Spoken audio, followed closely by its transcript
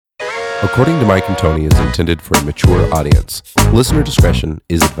According to Mike and Tony, is intended for a mature audience. Listener discretion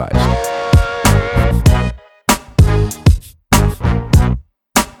is advised.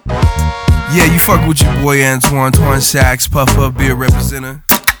 Yeah, you fuck with your boy Antoine Sachs, Puff Up Beer representative.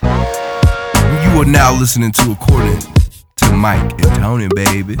 You are now listening to According to Mike and Tony,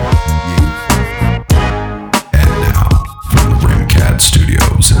 baby. Yeah. And now, from the RMCAD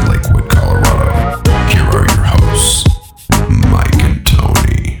Studios in Lakewood, Colorado, here are your hosts, Mike and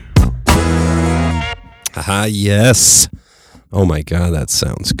Tony. Haha, yes. Oh my God, that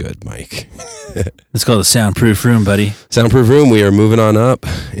sounds good, Mike. It's called the Soundproof Room, buddy. Soundproof Room, we are moving on up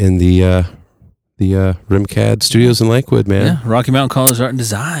in the RMCAD Studios in Lakewood, man. Yeah, Rocky Mountain College Art and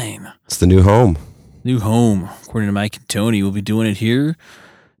Design. It's the new home. New home, according to Mike and Tony. We'll be doing it here.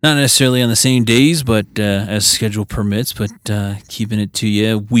 Not necessarily on the same days, but as schedule permits, but keeping it to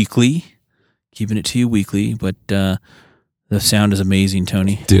you weekly. But the sound is amazing,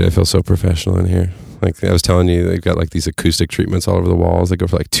 Tony. Dude, I feel so professional in here. Like I was telling you, they've got like these acoustic treatments all over the walls. They go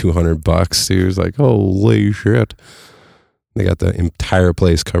for like $200, dude. It's like, holy shit. They got the entire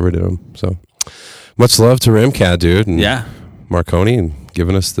place covered in them. So much love to RMCAD, dude. And yeah. Marconi and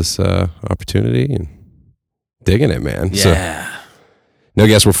giving us this opportunity and digging it, man. Yeah. So, no,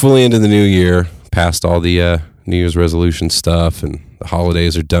 guess we're fully into the new year, past all the New Year's resolution stuff, and the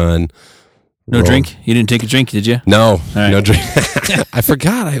holidays are done. No drink? You didn't take a drink, did you? No, right. No drink. I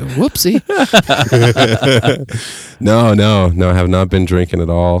forgot. Whoopsie. No, I have not been drinking at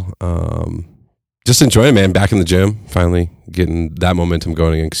all. Just enjoying, man. Back in the gym, finally getting that momentum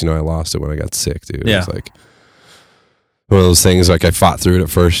going again, because, I lost it when I got sick, dude. Yeah. It was like one of those things, like I fought through it at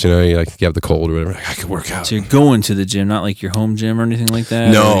first, you have the cold or whatever, like, I could work out. So you're going to the gym, not like your home gym or anything like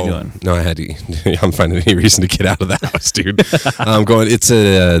that? No, I had to. I'm finding any reason to get out of the house, dude. I'm going. It's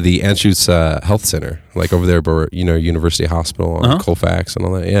the Anschutz Health Center, like over there, University Hospital on Colfax and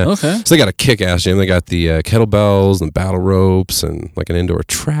all that. Yeah. Okay. So they got a kick-ass gym. They got the kettlebells and battle ropes and like an indoor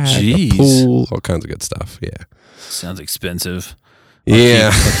track, a pool, all kinds of good stuff. Yeah. Sounds expensive.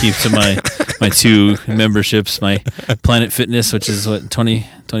 I'll keep to my two memberships, my Planet Fitness, which is what,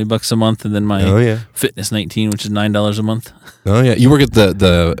 $20 a month, and then my Fitness 19, which is $9 a month. Oh yeah, you work at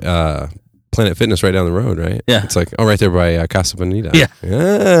the Planet Fitness right down the road, right? Yeah, it's like right there by Casa Bonita. Yeah,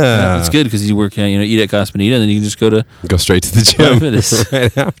 it's good because you work, eat at Casa Bonita, and then you can just go straight to the gym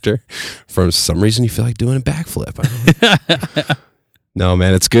right after. For some reason, you feel like doing a backflip. I don't know. No,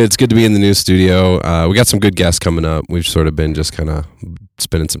 man, it's good. It's good to be in the new studio. We got some good guests coming up. We've sort of been just kind of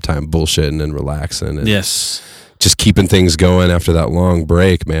spending some time bullshitting and relaxing. And just keeping things going after that long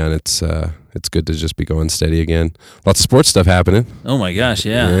break, man. It's good to just be going steady again. Lots of sports stuff happening. Oh, my gosh,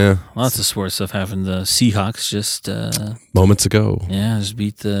 yeah. Lots of sports stuff happened. The Seahawks just... moments ago. Yeah, just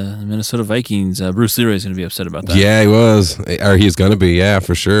beat the Minnesota Vikings. Bruce Leroy's going to be upset about that. Yeah, he was. Or he's going to be, yeah,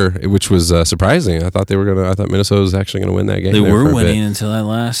 for sure. Which was surprising. I thought Minnesota was actually going to win that game. They were winning until that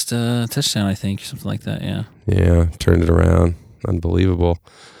last touchdown, I think, or something like that, yeah. Yeah, turned it around. Unbelievable.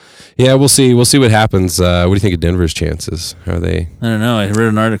 Yeah, we'll see. We'll see what happens. What do you think of Denver's chances? Are they? I don't know. I read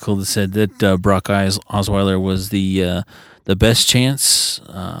an article that said that Brock Osweiler was the best chance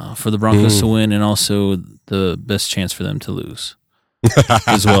for the Broncos to win, and also the best chance for them to lose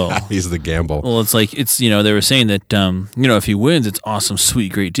as well. He's the gamble. Well, it's like they were saying that if he wins, it's awesome,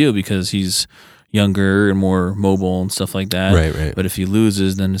 sweet, great deal because he's younger and more mobile and stuff like that. Right. But if he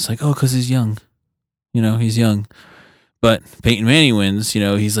loses, then it's like, because he's young. He's young. But Peyton Manning wins,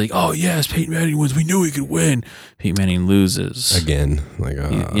 he's like, oh, yes, Peyton Manning wins. We knew he could win. Peyton Manning loses. Again. Like,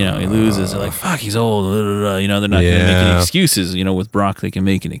 he loses. They're like, fuck, he's old. They're not going to make any excuses. With Brock, they can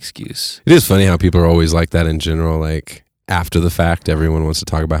make an excuse. It is funny how people are always like that in general. Like, after the fact, everyone wants to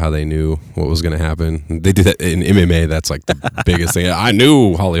talk about how they knew what was going to happen. They do that in MMA. That's like the biggest thing. I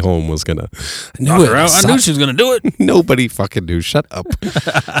knew Holly Holm was going to knock her out. I knew she was going to do it. Nobody fucking knew. Shut up.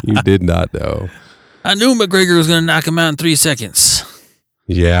 You did not know. I knew McGregor was going to knock him out in 3 seconds.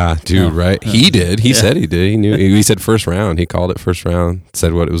 Yeah, dude, right? He did. He said he did. He knew. He said first round. He called it first round,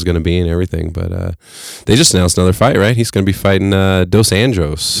 said what it was going to be and everything. But they just announced another fight, right? He's going to be fighting Dos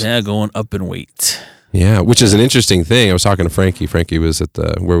Anjos. Yeah, going up in weight. Yeah, which is an interesting thing. I was talking to Frankie. Frankie was at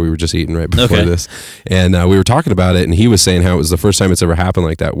where we were just eating right before this. And we were talking about it, and he was saying how it was the first time it's ever happened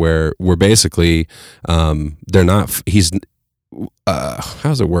like that, where we're basically, they're not, how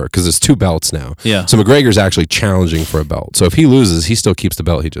does it work? Because it's 2 belts now. Yeah. So McGregor's actually challenging for a belt. So if he loses, he still keeps the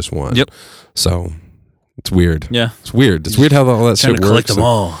belt he just won. Yep. So it's weird. Yeah. It's weird. It's weird how all that shit works. Trying to collect them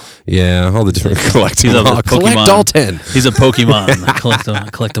all. Yeah, all the different collect He's them a all. Collect Pokemon. all 10. He's a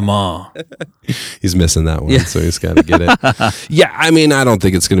Pokemon. Collect them all. He's missing that one, so he's got to get it. Yeah, I mean, I don't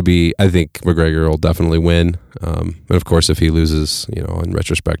think it's going to be. I think McGregor will definitely win. And of course, if he loses, in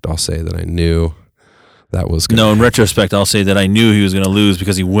retrospect, I'll say that I knew that was going to No, in retrospect, I'll say that I knew he was going to lose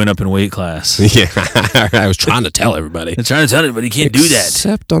because he went up in weight class. Yeah, I was trying to tell everybody. I'm trying to tell everybody, you can't do that.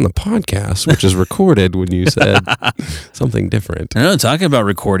 Except on the podcast, which is recorded when you said something different. I know, talking about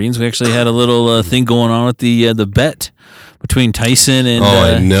recordings, we actually had a little thing going on with the bet between Tyson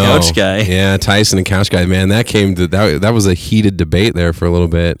and Couch Guy. Yeah, Tyson and Couch Guy. Man, that was a heated debate there for a little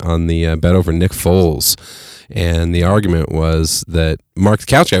bit on the bet over Nick Foles. And the argument was that Mark the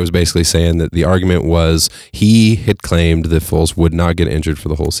Couch Guy was basically saying that the argument was he had claimed that Foles would not get injured for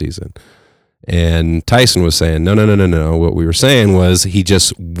the whole season. And Tyson was saying, no. What we were saying was he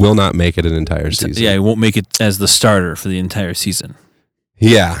just will not make it an entire season. Yeah, he won't make it as the starter for the entire season.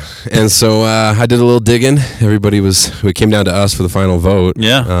 Yeah, and so I did a little digging. We came down to us for the final vote.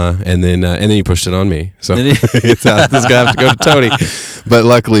 Yeah, and then he pushed it on me. So this is gonna have to go to Tony. But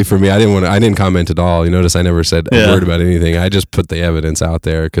luckily for me, I didn't comment at all. You notice I never said a word about anything. I just put the evidence out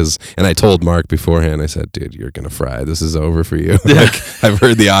there and I told Mark beforehand. I said, "Dude, you're gonna fry. This is over for you. I've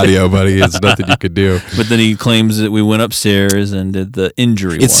heard the audio, buddy. It's nothing you could do." But then he claims that we went upstairs and did the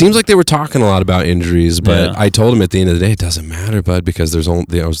injury. It seems like they were talking a lot about injuries, but I told him at the end of the day, it doesn't matter, bud, because there's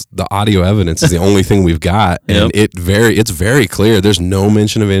the audio evidence is the only thing we've got, and it's very clear. There's no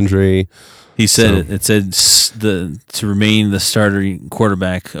mention of injury. He said it said to remain the starting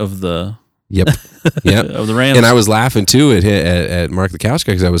quarterback of the Yep. of the Rams. And I was laughing too at Mark the Couch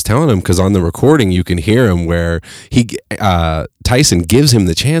Guy because I was telling him, because on the recording you can hear him where Tyson gives him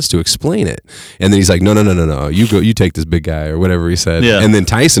the chance to explain it, and then he's like, no, you take this big guy or whatever he said. Yeah. And then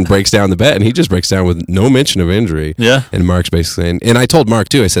Tyson breaks down the bet, and he just breaks down with no mention of injury. Yeah. And Mark's basically saying, and I told Mark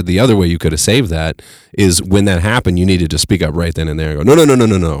too, I said the other way you could have saved that is when that happened, you needed to speak up right then and there and go,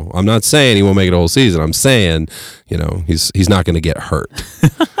 no. I'm not saying he won't make it a whole season. I'm saying, he's not going to get hurt.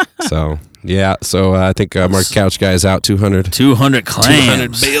 So. Yeah, so I think Mark Couch Guy is out 200. 200 clams.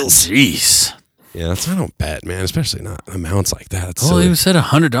 200 bills. Jeez. Yeah, that's I don't bet, man, especially not amounts like that. It's Well, silly. he said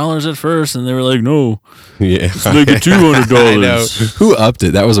 $100 at first, and they were like, no. Yeah. Let's make it $200. I know. Who upped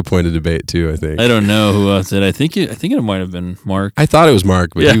it? That was a point of debate, too, I think. I don't know who upped it. I think it might have been Mark. I thought it was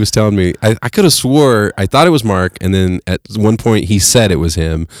Mark, but he was telling me, I could have swore, I thought it was Mark, and then at one point he said it was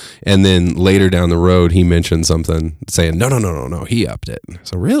him, and then later down the road he mentioned something saying, no, he upped it.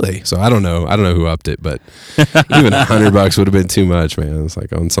 So really? So I don't know who upped it, but even $100 would have been too much, man. It's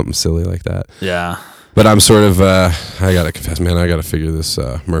like on something silly like that. Yeah. But I'm sort of, I got to confess, man, I got to figure this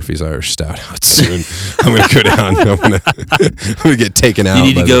Murphy's Irish Stout out soon. I'm going to go down. I'm going to get taken out. You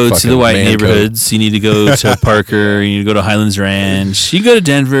need to go to the white man neighborhoods. coat. You need to go to Parker. You need to go to Highlands Ranch. You can go to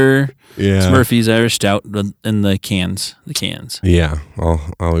Denver. Yeah. It's Murphy's Irish Stout in the cans. Yeah,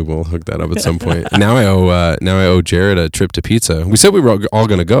 I will hook that up at some point. Now I owe Jared a trip to pizza. We said we were all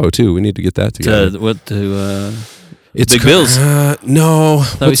going to go too. We need to get that together. It's Big Bill's? No. I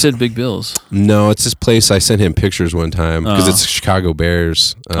thought we said Big Bill's. No, it's this place. I sent him pictures one time because it's a Chicago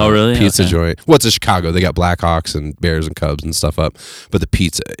Bears really? pizza Okay. joint. Well, it's a Chicago. They got Blackhawks and Bears and Cubs and stuff up. But the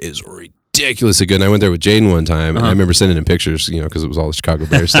pizza is ridiculously good. And I went there with Jaden one time, and I remember sending him pictures, because it was all the Chicago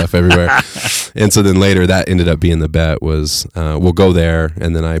Bears stuff everywhere. And so then later that ended up being the bet was we'll go there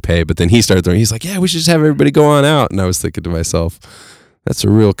and then I pay. But then he started throwing, he's like, yeah, we should just have everybody go on out. And I was thinking to myself, that's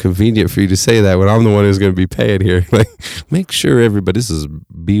a real convenient for you to say that when I'm the one who's going to be paying here. Like, make sure everybody, this is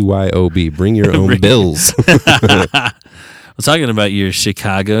BYOB, bring your own bills. Well, talking about your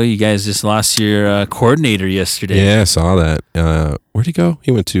Chicago, you guys just lost your coordinator yesterday. Yeah, I saw that. Where'd he go? He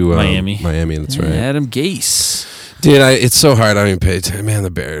went to Miami. Miami, that's right. Adam Gase. Dude, it's so hard. I don't even pay attention. Man,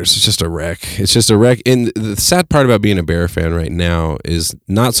 the Bears, it's just a wreck. It's just a wreck. And the sad part about being a Bear fan right now is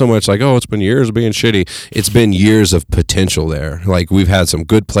not so much like, oh, it's been years of being shitty. It's been years of potential there. Like, we've had some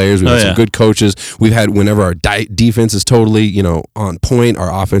good players. We've had some good coaches. We've had, whenever our defense is totally, on point,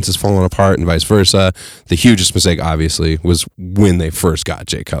 our offense is falling apart and vice versa. The hugest mistake, obviously, was when they first got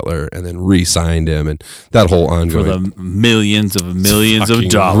Jay Cutler and then re-signed him and that whole ongoing. For the millions of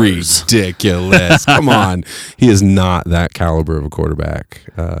dollars. Ridiculous. Come on. He is not that caliber of a quarterback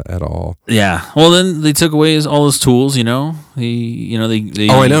at all. Yeah. Well, then they took away all his tools. They I know.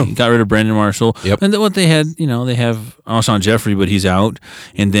 Got rid of Brandon Marshall. Yep. And then what they had, they have Alshon Jeffrey, but he's out.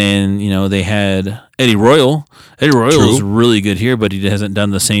 And then they had Eddie Royal. Eddie Royal is really good here, but he hasn't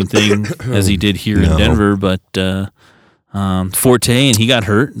done the same thing as he did here in Denver. But Forte, and he got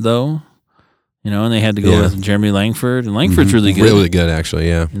hurt though. And they had to go with Jeremy Langford, and Langford's really good. Really good, actually,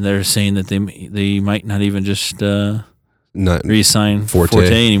 yeah. And they're saying that they might not even just not re-sign Forte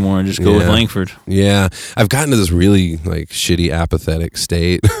anymore and just go with Langford. Yeah, I've gotten to this really like shitty, apathetic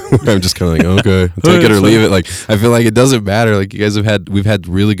state where I'm just kind of like, okay, I'll take it or leave it. Like I feel like it doesn't matter. Like you guys we've had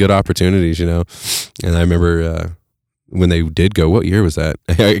really good opportunities, you know. And I remember when they did go, what year was that?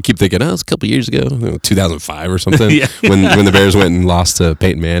 I keep thinking, it's a couple years ago, 2005 or something. when the Bears went and lost to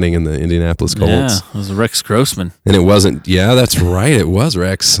Peyton Manning and the Indianapolis Colts. Yeah, it was Rex Grossman. And it wasn't. Yeah, that's right. It was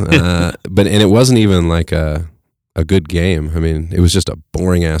Rex. But it wasn't even like a good game. I mean, it was just a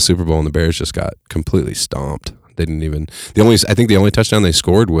boring ass Super Bowl, and the Bears just got completely stomped. They didn't even. I think the only touchdown they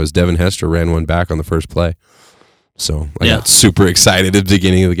scored was Devin Hester ran one back on the first play. So I got super excited at the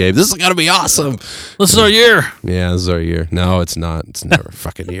beginning of the game. This is gonna be awesome. This is our year. Yeah, this is our year. No, it's not. It's never a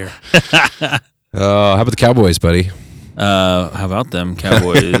fucking year. How about the Cowboys, buddy? How about them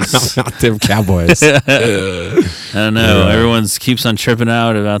Cowboys? How about them Cowboys? I don't know. Everyone keeps on tripping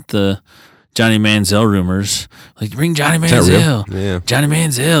out about the Johnny Manziel rumors. Like, bring Johnny Manziel. Yeah. Johnny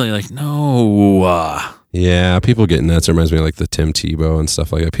Manziel. You're like, no. Yeah, people get nuts. It reminds me of like the Tim Tebow and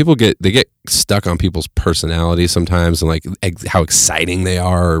stuff like that. People get stuck on people's personalities sometimes and like how exciting they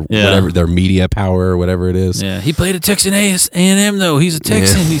are or whatever, their media power or whatever it is. Yeah, he played at Texas A&M though. He's a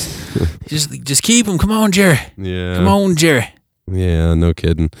Texan. Yeah. He's just keep him. Come on, Jerry. Yeah. Come on, Jerry. Yeah, no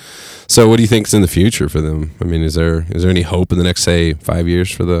kidding. So what do you think's in the future for them? I mean, is there any hope in the next, say, 5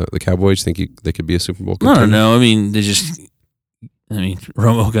 years for the Cowboys? Think they could be a Super Bowl contender? I don't know. I mean,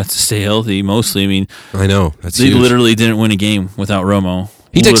 Romo got to stay healthy mostly. I mean, I know. That's they huge. literally didn't win a game without Romo.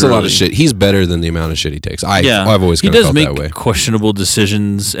 He takes a lot of shit. He's better than the amount of shit he takes. I've always kind of felt that way. He does make questionable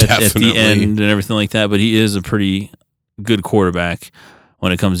decisions at the end and everything like that, but he is a pretty good quarterback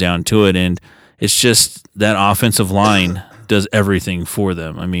when it comes down to it. And it's just that offensive line does everything for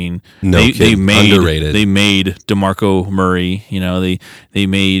them. I mean, they made underrated. They made DeMarco Murray. You know, they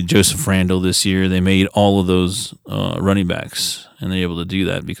made Joseph Randle this year. They made all of those running backs, and they're able to do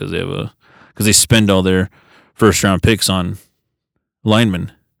that because they spend all their first round picks on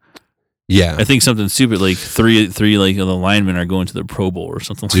linemen. Yeah, I think something stupid like three like of the linemen are going to the Pro Bowl or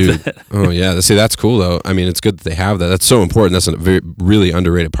something like that. Oh yeah, see that's cool though. I mean, it's good that they have that. That's so important. That's a really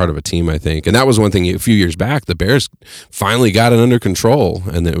underrated part of a team, I think. And that was one thing a few years back. The Bears finally got it under control,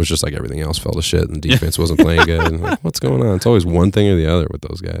 and then it was just like everything else fell to shit, and the defense wasn't playing good. And like, what's going on? It's always one thing or the other with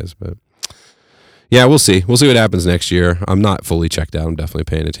those guys. But yeah, we'll see. We'll see what happens next year. I'm not fully checked out. I'm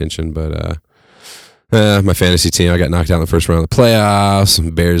definitely paying attention, but. My fantasy team, I got knocked out in the first round of the playoffs.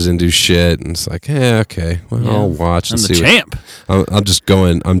 And Bears didn't do shit, and it's like, okay, well, I'll watch. I'm the champ.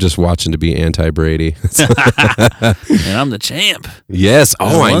 I'm just watching to be anti-Brady. And I'm the champ. Yes.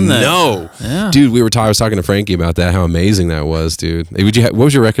 I know. Yeah. Dude, I was talking to Frankie about that. How amazing that was, dude. What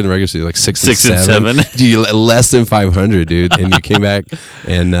was your record in the regular season? Like 6 and 7. Dude, less than 500, dude. And you came back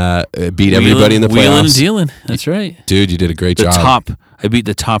and beat everybody in the playoffs. Wheeling and dealing. That's right, dude. You did a great job. I beat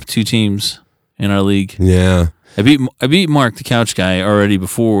the top 2 teams in our league. Yeah. I beat Mark, the couch guy, already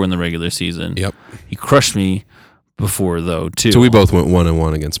before in the regular season. Yep. He crushed me before, though, too. So we both went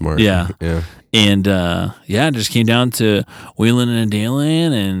 1-1 against Mark. Yeah. Yeah. And, it just came down to wheeling and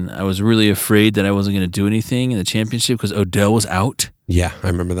dealing, and I was really afraid that I wasn't going to do anything in the championship because Odell was out. Yeah, I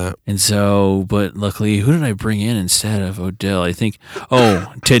remember that. And so, but luckily, who did I bring in instead of Odell? I think,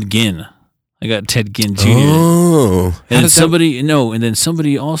 Ted Ginn. I got Ted Ginn Jr. Oh. And then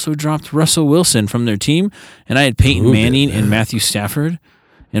somebody also dropped Russell Wilson from their team, and I had Peyton Manning and Matthew Stafford,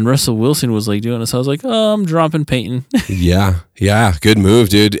 and Russell Wilson was like doing this. I was like, I'm dropping Peyton. Yeah, good move,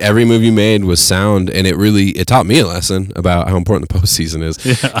 dude. Every move you made was sound, and it taught me a lesson about how important the postseason is.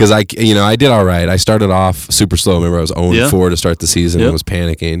 Because I did all right. I started off super slow. Remember, I was 0-4 to start the season and was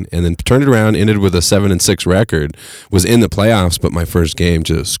panicking, and then turned it around, ended with a 7-6 record, was in the playoffs, but my first game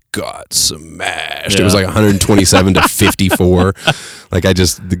just got smashed. It was like 127 to 54. Like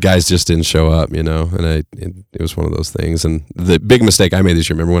the guys just didn't show up, and it was one of those things. And the big mistake I made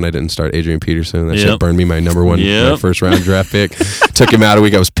this year, remember when I didn't start Adrian Peterson? That shit burned me my number one first round draft pick. Took him out a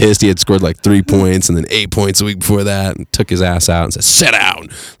week. I was pissed. He had scored like 3 points and then 8 points a week before that, and took his ass out and said, "Sit down."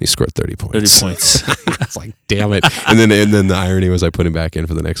 He scored 30 points. 30 points. I was like, damn it. And then the irony was I put him back in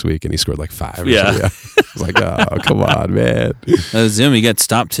for the next week and he scored like 5. I was like, oh, come on, man. That was him. He got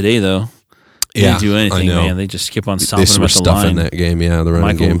stopped today, though. He didn't do anything, man. They just keep on stopping him at the line. That game, the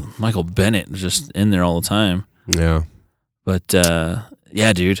running game. Michael Bennett was just in there all the time. Yeah. But,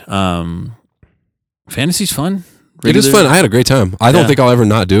 dude. Fantasy's fun. It is fun. I had a great time. I don't think I'll ever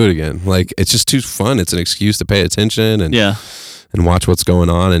not do it again. Like, it's just too fun. It's an excuse to pay attention and watch what's going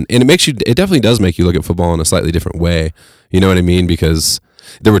on. And it definitely does make you look at football in a slightly different way. You know what I mean? Because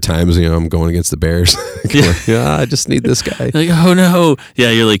there were times, I'm going against the Bears. I just need this guy. Like, oh no. Yeah,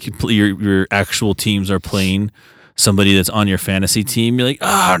 you're like, your actual teams are playing somebody that's on your fantasy team, you're like,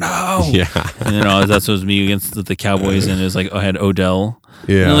 oh no. Yeah. And that's what was me against the Cowboys, and it was like I had Odell.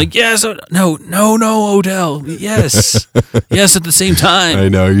 Yeah. And they're like, yes, no, Odell. Yes. Yes, at the same time. I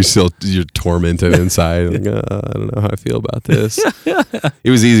know you're tormented inside. Like, I don't know how I feel about this. It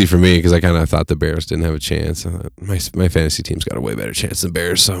was easy for me because I kind of thought the Bears didn't have a chance. My fantasy team's got a way better chance than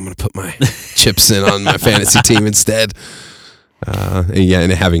Bears, so I'm going to put my chips in on my fantasy team instead.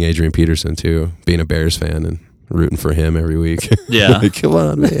 And having Adrian Peterson too, being a Bears fan and rooting for him every week. Yeah. Like, come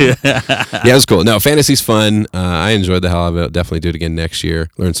on, man. Yeah, it was cool. No, fantasy's fun. I enjoyed the hell out of it. I'll definitely do it again next year.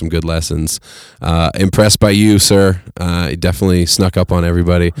 Learn some good lessons. Impressed by you, sir. You definitely snuck up on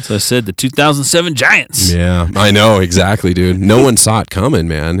everybody. So I said the 2007 Giants. Yeah, I know, exactly, dude. No one saw it coming,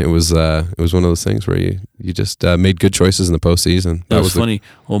 man. It was one of those things where you just made good choices in the postseason. That was funny.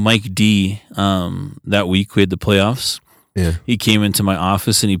 Well, Mike D, that week we had the playoffs. Yeah. He came into my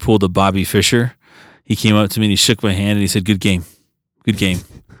office and he pulled a Bobby Fischer. He came up to me and he shook my hand and he said, "Good game, good game."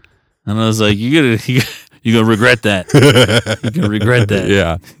 And I was like, "You're gonna regret that. You're gonna regret that.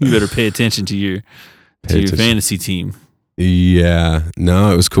 Yeah, you better pay attention to your fantasy team." Yeah,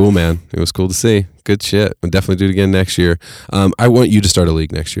 no, it was cool, man. It was cool to see. Good shit. I'll definitely do it again next year. I want you to start a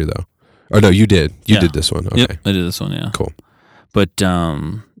league next year, though. Or no, you did. You did this one. Okay, yep, I did this one. Yeah, cool. But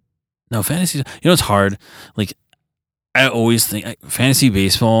no, fantasy. It's hard. Like I always think fantasy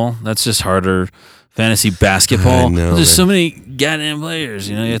baseball. That's just harder. Fantasy basketball. There's so many goddamn players,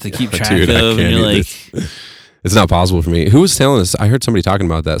 you have to keep track of, and you're like, it's not possible for me. Who was telling us? I heard somebody talking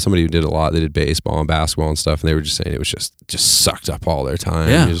about that. Somebody who did a lot. They did baseball and basketball and stuff, and they were just saying it was just sucked up all their time.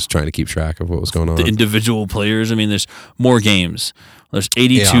 Yeah. You're just trying to keep track of what was going on. The individual players. I mean, there's more games. There's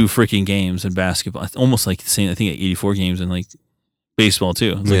 82 freaking games in basketball. It's almost like the same. I think 84 games in like baseball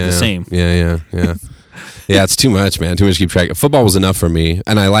too. It's like the same. Yeah. Yeah, it's too much, man. Too much to keep track of. Football was enough for me,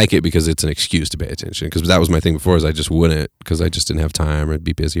 and I like it because it's an excuse to pay attention. Because that was my thing before, is I just wouldn't because I just didn't have time or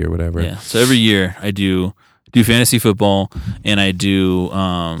be busy or whatever. Yeah. So every year I do fantasy football and I do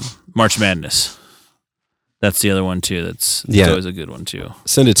March Madness. That's the other one too. That's always a good one too.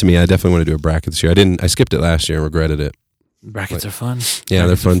 Send it to me. I definitely want to do a bracket this year. I skipped it last year and regretted it. Brackets are fun. Yeah,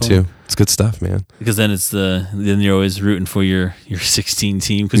 they're fun too. It's good stuff, man. Because then then you're always rooting for your 16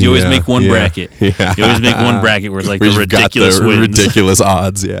 team because you always make one bracket. Yeah. You always make one bracket where it's like the ridiculous wins. Ridiculous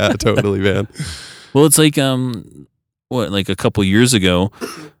odds. Yeah, totally, man. Well, it's like like a couple years ago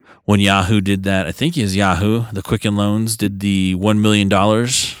when Yahoo did that. I think it was Yahoo, the Quicken Loans did the $1 million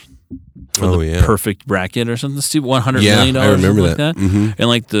for the perfect bracket or something stupid, $100 million. I remember like that. Mm-hmm. And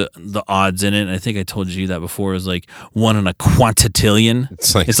like the odds in it, I think I told you that before, is like 1 in a quantillion.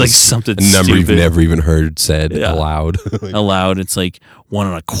 It's like something a number stupid. you've never even heard said aloud. Aloud, it's like 1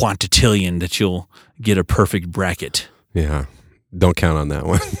 in a quantillion that you'll get a perfect bracket. Yeah, don't count on that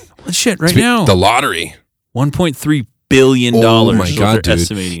one. Well, shit, now the lottery, $1.3 billion. Oh my god, dude!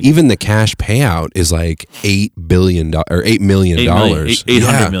 Estimating. Even the cash payout is like $8 billion or $8 million.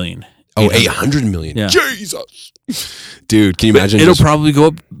 $800 million. Oh, 800 million. Yeah. Jesus. Dude, can you imagine? It'll probably go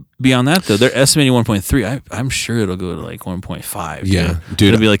up beyond that, though. They're estimating 1.3. I'm sure it'll go to like 1.5. Yeah. Dude,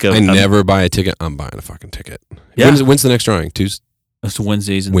 it'll be like I never buy a ticket. I'm buying a fucking ticket. Yeah. When's the next drawing? Tuesday? It's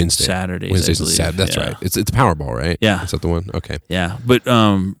Wednesdays and Saturdays. Wednesdays and Saturdays. That's right. It's Powerball, right? Yeah. Is that the one? Okay. Yeah. But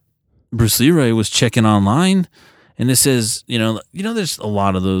Bruce Leroy was checking online, and it says, there's a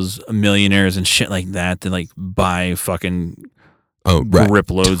lot of those millionaires and shit like that like buy fucking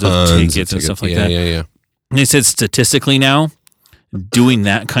grip loads of tickets and stuff like that. Yeah. And he said statistically now, doing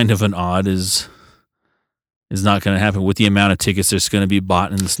that kind of an odd is not going to happen with the amount of tickets that's going to be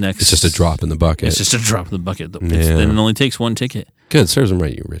bought in this next. It's just a drop in the bucket. It's just a drop in the bucket. Then it only takes one ticket. Good, serves them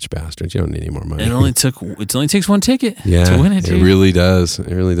right, you rich bastards. You don't need any more money. It only takes one ticket to win it. It really does.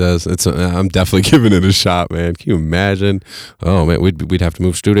 It really does. I'm definitely giving it a shot, man. Can you imagine? Oh man, we'd have to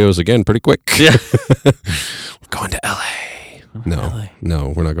move studios again pretty quick. Yeah, we're going to LA.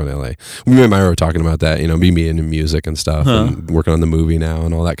 No, we're not going to LA. Me and Myra were talking about that, me being in music and stuff and working on the movie now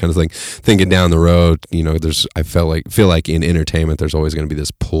and all that kind of thing. Thinking down the road, I feel like in entertainment there's always going to be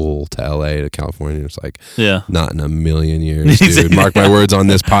this pull to LA, to California. It's like, not in a million years, dude. Mark my words on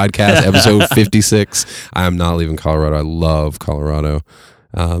this podcast, episode 56. I'm not leaving Colorado. I love Colorado.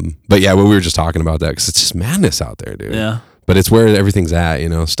 But yeah, we were just talking about that because it's just madness out there, dude. Yeah. But it's where everything's at,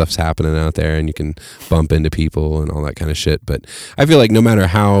 stuff's happening out there and you can bump into people and all that kind of shit. But I feel like no matter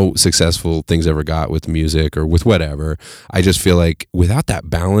how successful things ever got with music or with whatever, I just feel like without that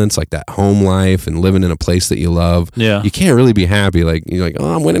balance, like that home life and living in a place that you love, you can't really be happy. Like, you're like,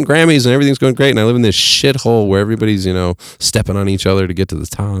 oh, I'm winning Grammys and everything's going great. And I live in this shithole where everybody's, stepping on each other to get to the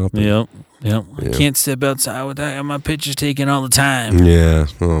top. Yep. Yep. Yeah. I can't step outside without having my pictures taken all the time. Yeah.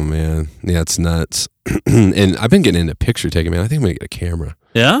 Oh man. Yeah, it's nuts. And I've been getting into picture taking, man. I think I'm gonna get a camera.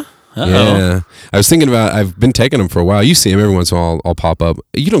 Yeah? Uh-oh. Yeah. I was thinking about. I've been taking them for a while. You see them every once in a while. I'll pop up.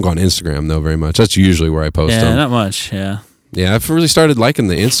 You don't go on Instagram though very much. That's usually where I post Yeah, them. not much. Yeah. Yeah, I've really started liking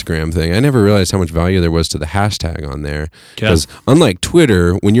the Instagram thing. I never realized how much value there was to the hashtag on there. Because unlike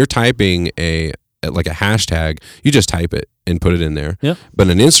Twitter, when you're typing a hashtag, you just type it and put it in there. Yep. But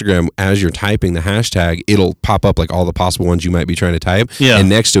on Instagram, as you're typing the hashtag, it'll pop up like all the possible ones you might be trying to type. Yeah. And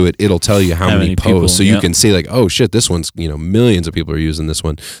next to it, it'll tell you how many posts. people, So you can see like, oh shit, this one's, millions of people are using this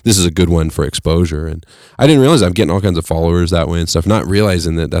one. This is a good one for exposure. And I didn't realize I'm getting all kinds of followers that way and stuff, not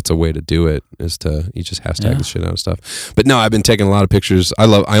realizing that that's a way to do it, is you just hashtag the shit out of stuff. But no, I've been taking a lot of pictures. I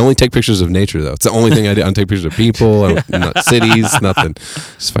only take pictures of nature though. It's the only thing I do. I don't take pictures of people, not cities, nothing.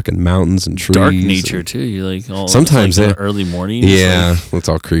 Just fucking mountains and trees. Dark nature too. You like all sometimes early morning. Yeah, it's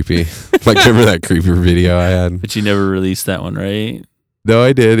all creepy. Like remember that creepy video I had? But you never released that one, right? No,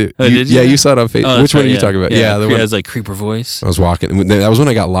 I did. Did you? Yeah, you saw it on Facebook. Oh, Which one are you talking about? Yeah, the it one. has like creeper voice. I was walking. That was when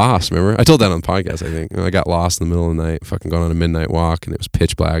I got lost. Remember? I told that on the podcast. I think I got lost in the middle of the night, fucking going on a midnight walk, and it was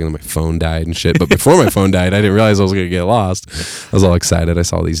pitch black, and then my phone died and shit. But before my phone died, I didn't realize I was gonna get lost. I was all excited. I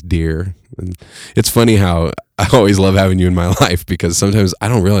saw these deer, and it's funny how I always love having you in my life because sometimes I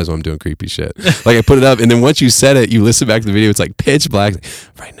don't realize when I'm doing creepy shit. Like I put it up, and then once you said it, you listen back to the video. It's like pitch black.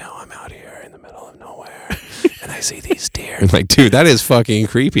 Right now, I'm out here in the middle of nowhere, and I see these deer. I'm like, dude, that is fucking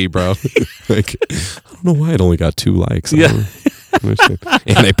creepy, bro. Like, I don't know why it only got 2 likes. Yeah.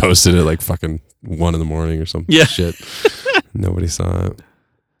 And they posted it like fucking 1 a.m. or some shit. Nobody saw it.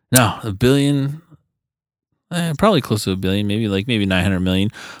 No, $1 billion, probably close to $1 billion, maybe 900 million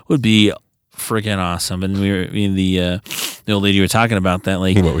would be freaking awesome. And the old lady were talking about that,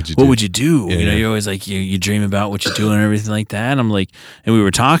 like, what would you do? Yeah. You're always like, you dream about what you're doing and everything like that. And I'm like, and we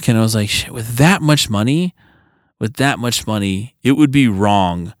were talking, I was like, shit, with that much money, it would be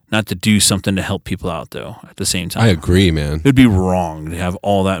wrong not to do something to help people out though at the same time. I agree, man. It would be wrong to have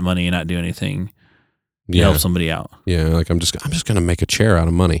all that money and not do anything to help somebody out. Yeah, like I'm just gonna make a chair out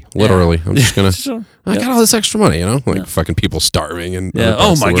of money. Literally. I'm just gonna I got all this extra money, like fucking people starving and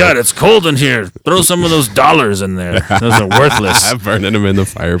oh my god, it's cold in here. Throw some of those dollars in there. Those are worthless. Burning them in the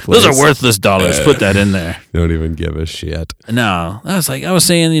fireplace. Those are worthless dollars. Put that in there. Don't even give a shit. No, I was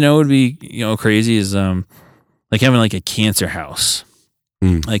saying, it would be, crazy is like having like a cancer house.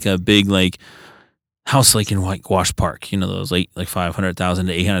 Like a big house like in Whitewash Park, those like $500,000 to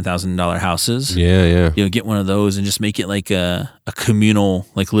 $800,000 houses. Yeah. Get one of those and just make it like a communal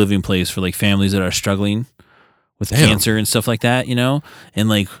like living place for like families that are struggling with cancer and stuff like that, and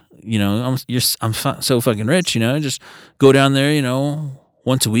like, I'm so fucking rich, just go down there,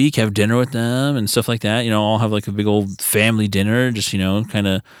 once a week, have dinner with them and stuff like that. I'll have like a big old family dinner, just, kind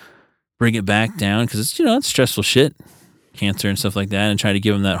of bring it back down because it's, it's stressful shit. Cancer and stuff like that, and try to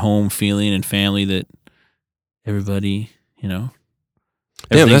give them that home feeling and family that everybody,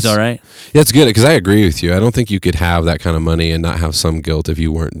 everything's all right. Yeah, it's good because I agree with you. I don't think you could have that kind of money and not have some guilt if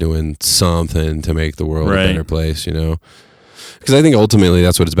you weren't doing something to make the world a better place, Because I think ultimately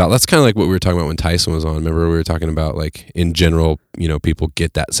that's what it's about. That's kind of like what we were talking about when Tyson was on. Remember we were talking about like in general, people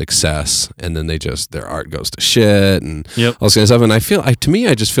get that success and then their art goes to shit and all this kind of stuff. And I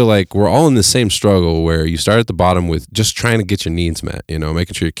just feel like we're all in the same struggle where you start at the bottom with just trying to get your needs met,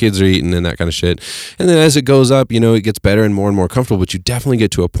 making sure your kids are eating and that kind of shit. And then as it goes up, it gets better and more comfortable, but you definitely get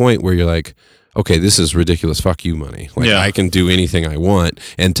to a point where you're like, okay, this is ridiculous. Fuck you, money. I can do anything I want.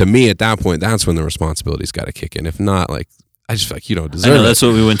 And to me at that point, that's when the responsibility's got to kick in. If not, I just feel like you don't deserve it. That's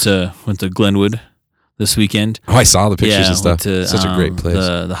what we went to Glenwood this weekend. Oh, I saw the pictures and stuff. Such a great place.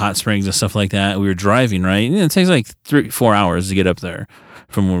 The hot springs and stuff like that. We were driving, right? And it takes like 3-4 hours to get up there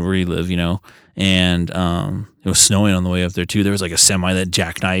from where we live, And it was snowing on the way up there too. There was like a semi that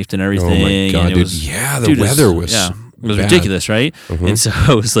jackknifed and everything. Oh my god, dude! The weather was it was ridiculous, right? Mm-hmm. And so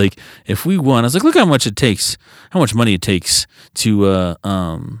I was like, if we won, I was like, look how much money it takes to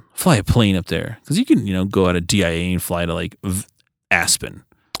fly a plane up there, because you can go out of DIA and fly to like Aspen.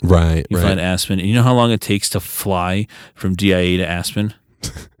 Right. You fly to Aspen, and you know how long it takes to fly from DIA to Aspen?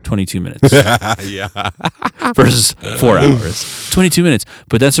 22 minutes. Yeah. Versus 4 hours. 22 minutes.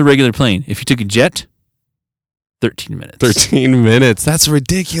 But that's a regular plane. If you took a jet, 13 minutes. 13 minutes. That's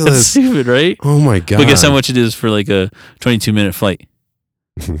ridiculous. That's stupid, right? Oh my god. But guess how much it is for like a 22-minute flight?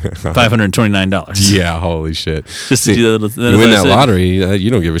 $529. Yeah, holy shit. Just to do that. You win that lottery, you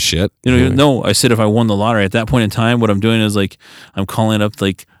don't give a shit. No, I said if I won the lottery at that point in time, what I'm doing is like I'm calling up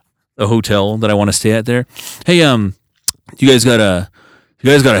like a hotel that I want to stay at there. Hey, you guys got a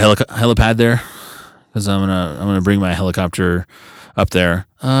helipad there? Because I'm gonna bring my helicopter up there.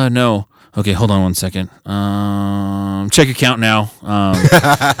 No. Okay, hold on one second. Check account now.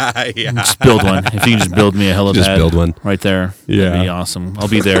 Yeah. Just build one. If you can just build me a helipad. Just build one. Right there. Yeah. That'd be awesome. I'll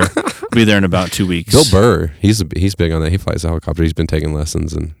be there. Be there in about 2 weeks. Bill Burr, he's big on that. He flies a helicopter. He's been taking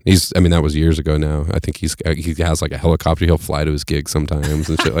lessons, and that was years ago now. I think he has like a helicopter. He'll fly to his gig sometimes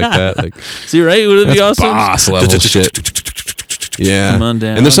and shit like that. Like, see, right? Would it be awesome? Boss level shit. Yeah, Come on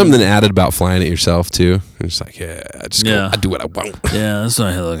down. And there's something added about flying it yourself too. It's like, go, I do what I want. Yeah, that's not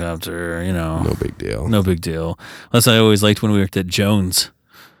a helicopter. No big deal. No big deal. That's what I always liked when we worked at Jones.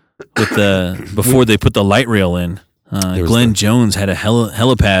 With before they put the light rail in. Glenn Jones had a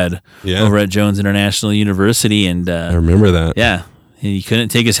helipad over at Jones International University, and I remember that. Yeah, he couldn't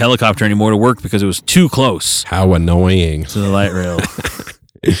take his helicopter anymore to work because it was too close. How annoying to the light rail.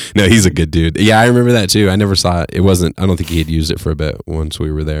 No, he's a good dude. Yeah, I remember that too. I never saw it. It wasn't. I don't think he had used it for a bit once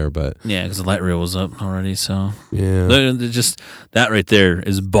we were there, but yeah, because the light rail was up already. So yeah, just that right there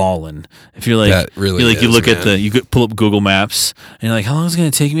is balling. If you're like, that really you look at you could pull up Google Maps and you're like, how long is it going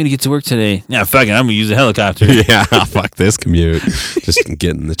to take me to get to work today? Yeah, fuck it, I'm gonna use a helicopter. Yeah, fuck this commute. Just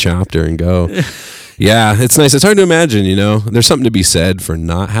get in the chopper and go. Yeah, it's nice. It's hard to imagine. There's something to be said for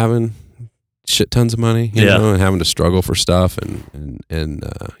not having shit tons of money, you know, and having to struggle for stuff and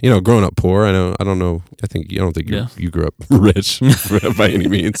growing up poor. I don't think you grew up rich by any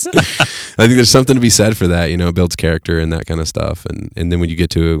means. I think there's something to be said for that, it builds character and that kind of stuff. And then when you get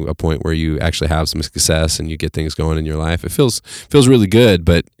to a point where you actually have some success and you get things going in your life, it feels really good.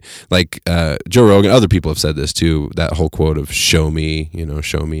 But like Joe Rogan, other people have said this too, that whole quote of show me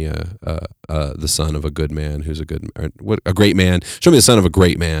the son of a good man who's a great man. Show me the son of a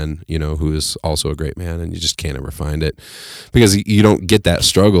great man, who is also a great man, and you just can't ever find it because you don't get that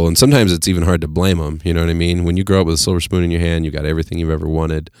struggle. And sometimes it's even hard to blame them. You know what I mean? When you grow up with a silver spoon in your hand, you got everything you've ever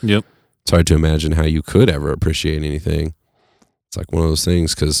wanted. Yep. It's hard to imagine how you could ever appreciate anything. It's like one of those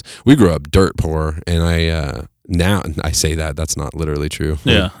things because we grew up dirt poor, and now I say that's not literally true.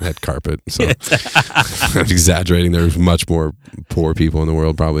 Yeah. I had carpet, so I'm exaggerating. There's much more poor people in the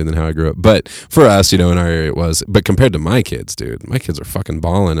world probably than how I grew up. But for us, in our area it was. But compared to my kids, dude, my kids are fucking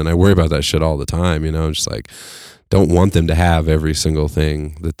balling, and I worry about that shit all the time. Just like don't want them to have every single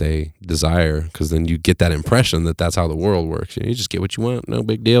thing that they desire because then you get that impression that that's how the world works. You just get what you want, no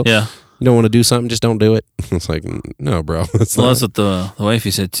big deal. Yeah. You don't want to do something, just don't do it. It's like, no, bro. That's what the wifey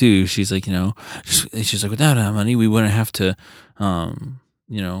said too. She's like, she's like, without that money, we wouldn't have to,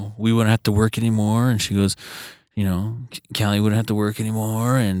 we wouldn't have to work anymore. And she goes, Callie wouldn't have to work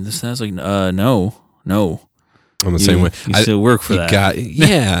anymore. And this and that's like, no. I'm the same way. You still work for that.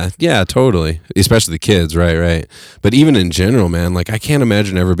 Yeah, totally. Especially the kids, right. But even in general, man, like I can't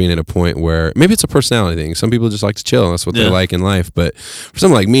imagine ever being at a point where maybe it's a personality thing. Some people just like to chill. And that's what they like in life. But for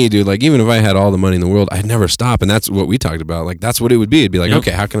someone like me, dude, like even if I had all the money in the world, I'd never stop. And that's what we talked about. Like that's what it would be. It'd be like,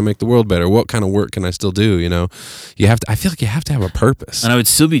 okay, how can I make the world better? What kind of work can I still do? You have to. I feel like you have to have a purpose. And I would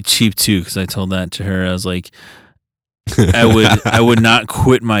still be cheap too because I told that to her. I was like, I would not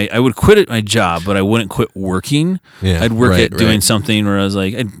quit I would quit at my job, but I wouldn't quit working. Yeah, I'd work at doing something where I was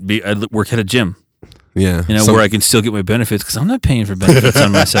like, I'd work at a gym. Yeah. Where I can still get my benefits because I'm not paying for benefits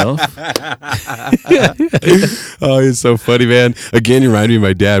on myself. Oh, it's so funny, man. Again, you remind me of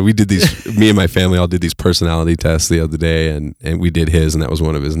my dad. We did me and my family all did these personality tests the other day, and we did his, and that was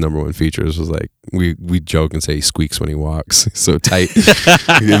one of his number one features was like, we joke and say he squeaks when he walks. He's so tight.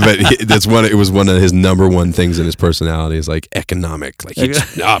 But it was one of his number one things in his personality is like economic. Like,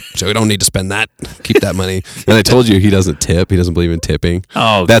 so we don't need to spend that. Keep that money. And I told you he doesn't tip. He doesn't believe in tipping.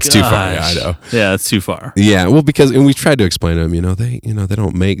 Oh, that's too far. Yeah, I know. Yeah, that's too far. Yeah, well, and we tried to explain to him, they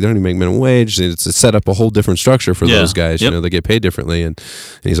don't even make minimum wage. It's to set up a whole different structure for those guys. They get paid differently, and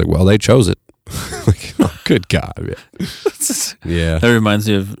he's like, well, they chose it. Like, oh, good God, man. Yeah, that reminds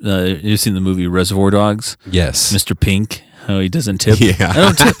me of you've seen the movie Reservoir Dogs? Yes, Mr. Pink. How he doesn't tip. Yeah, I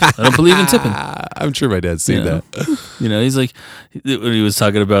don't tip. I don't believe in tipping. I'm sure my dad's seen that. He's like, when he was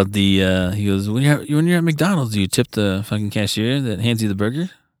talking about he goes, when you're at McDonald's, do you tip the fucking cashier that hands you the burger?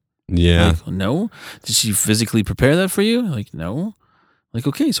 Yeah. Like, no. Did she physically prepare that for you? Like, no. Like,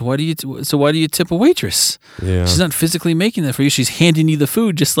 okay, so why do you tip a waitress? Yeah. She's not physically making that for you. She's handing you the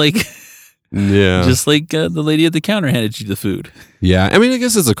food, just like the lady at the counter handed you the food. Yeah, I mean, I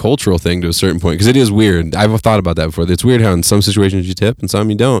guess it's a cultural thing to a certain point because it is weird. I've thought about that before. It's weird how in some situations you tip and some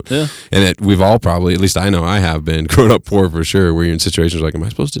you don't. Yeah. And we've all probably, at least I know I have been, growing up poor for sure, where you're in situations like, am I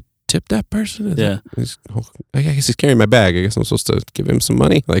supposed to tip that person? I guess he's carrying my bag. I guess I'm supposed to give him some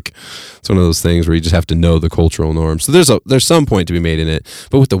money. Like, it's one of those things where you just have to know the cultural norms. So there's some point to be made in it.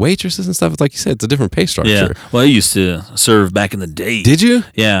 But with the waitresses and stuff, like you said, it's a different pay structure. Yeah. Well, I used to serve back in the day. Did you?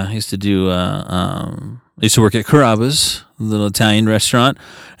 Yeah, I used to do. I used to work at Carrabba's, little Italian restaurant,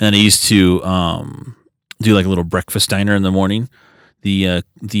 and I used to do like a little breakfast diner in the morning. The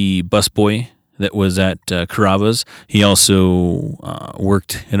busboy that was at Carrabba's, he also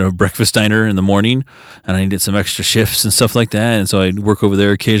worked in a breakfast diner in the morning, and I did some extra shifts and stuff like that, and so I'd work over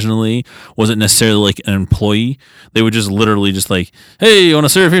there occasionally. Wasn't necessarily like an employee. They would just literally just like, hey, you want to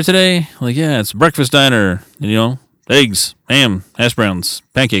serve here today? Like, yeah, it's a breakfast diner, eggs, ham, hash browns,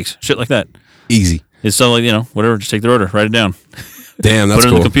 pancakes, shit like that. Easy. It's so like, whatever, just take their order, write it down. Damn, that's Put it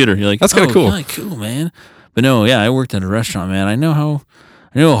cool. on the computer. You're like, that's kind of cool. Yeah, cool, man. But no, yeah, I worked at a restaurant, man. I know how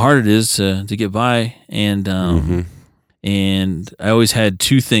hard it is to get by, and and I always had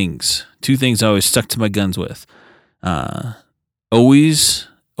two things I always stuck to my guns with. Always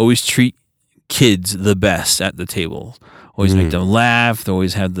treat kids the best at the table. Always make them laugh. They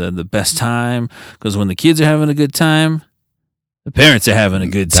always have the best time, because when the kids are having a good time, the parents are having a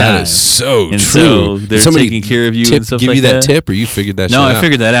good time. That is so and true. So they're taking care of you and stuff like that. Give you that tip, or you figured that shit No, out? I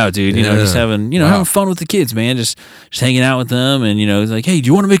figured that out, dude. Just having, Wow. having fun with the kids, man. Just hanging out with them, and it's like, hey, do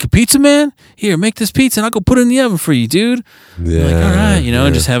you want to make a pizza, man? Here, make this pizza, and I'll go put it in the oven for you, dude. Yeah. Like, all right,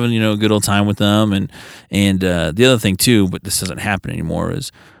 and just having a good old time with them, and the other thing too, but this doesn't happen anymore,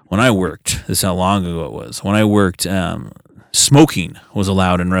 is when I worked. This is how long ago it was. When I worked, smoking was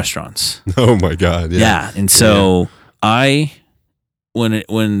allowed in restaurants. Oh my God. Yeah, and so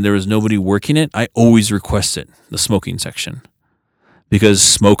when there was nobody working it, I always requested the smoking section, because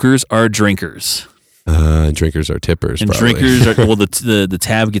smokers are drinkers. And drinkers are tippers. And probably. drinkers are, well, the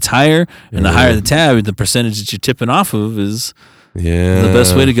tab gets higher, and the higher the tab, the percentage that you're tipping off of is the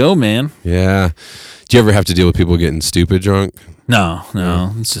best way to go, man. Yeah. Do you ever have to deal with people getting stupid drunk? No.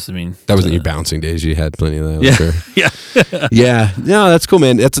 It's just, that wasn't your bouncing days. You had plenty of that. Yeah. I'm sure. Yeah. Yeah. No, that's cool,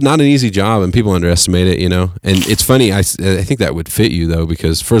 man. It's not an easy job, and people underestimate it, And it's funny. I think that would fit you, though,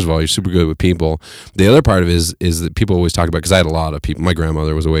 because first of all, you're super good with people. The other part of it is that people always talk about, because I had a lot of people. My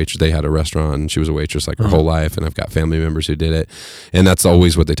grandmother was a waitress. They had a restaurant, and she was a waitress like her whole life, and I've got family members who did it. And that's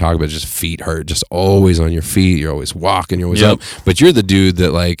always what they talk about, just feet hurt, just always on your feet. You're always walking, you're always up. But you're the dude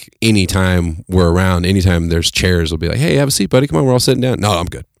that, like, anytime we're around, anytime there's chairs, will be like, hey, have a seat, buddy. Come on, we're all sitting down. No, I'm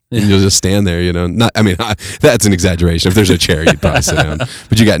good. And you'll just stand there, that's an exaggeration. If there's a chair, you'd probably sit down.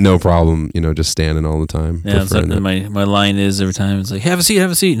 But you got no problem, just standing all the time. Yeah, so my line is every time, it's like, have a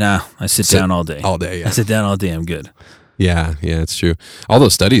seat. Nah, I sit down all day. All day, yeah. I sit down all day, I'm good. Yeah, it's true. All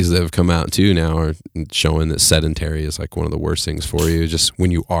those studies that have come out too now are showing that sedentary is like one of the worst things for you. Just when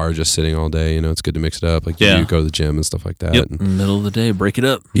you are just sitting all day, it's good to mix it up. Like you go to the gym and stuff like that. Yep. In the middle of the day, break it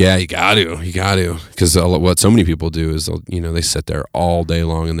up. Yeah, you got to. Because what so many people do is, they sit there all day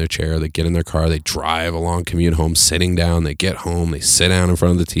long in their chair. They get in their car, they drive a long commute home, sitting down. They get home, they sit down in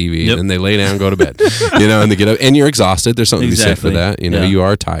front of the TV, and then they lay down, and go to bed. And they get up, and you're exhausted. There's something to be said for that. You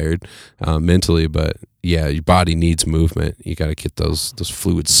are tired mentally, but. Yeah, your body needs movement. You got to get those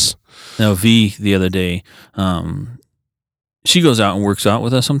fluids. Now, V the other day, she goes out and works out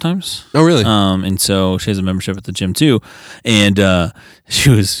with us sometimes. Oh, really? And so she has a membership at the gym too. And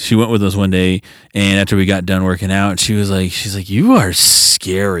she went with us one day, and after we got done working out, she's like, you are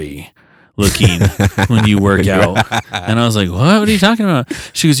scary looking when you work out. And I was like, what are you talking about?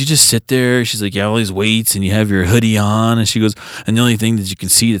 She goes, you just sit there. She's like, you have all these weights and you have your hoodie on. And she goes, and the only thing that you can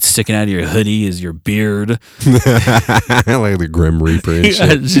see that's sticking out of your hoodie is your beard. Like the Grim Reaper and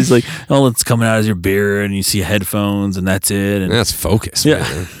shit. She's like, all that's coming out is your beard, and you see headphones, and that's it. And that's focus,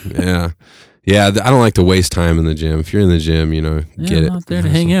 man. Yeah, I don't like to waste time in the gym. If you're in the gym, get it. I'm not there to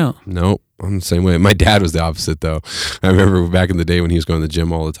hang out. Nope. I'm the same way. My dad was the opposite, though. I remember back in the day when he was going to the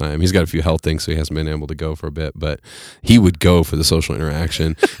gym all the time. He's got a few health things, so he hasn't been able to go for a bit, but he would go for the social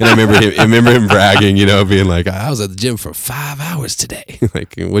interaction. And I remember him bragging, being like, I was at the gym for 5 hours today.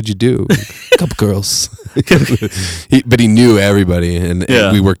 Like, what'd you do? A couple girls. But he knew everybody, and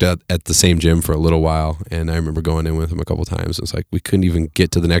we worked out at the same gym for a little while, and I remember going in with him a couple times. It's like we couldn't even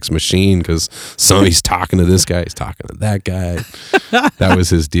get to the next machine because he's talking to this guy, he's talking to that guy. That was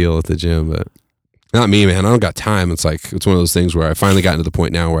his deal at the gym. But not me, man. I don't got time. It's one of those things where I finally gotten to the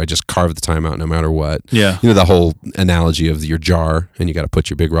point now where I just carve the time out no matter what. Yeah. The whole analogy of your jar, and you got to put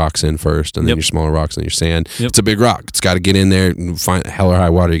your big rocks in first, and then your smaller rocks, and your sand. Yep. It's a big rock. It's got to get in there and find hell or high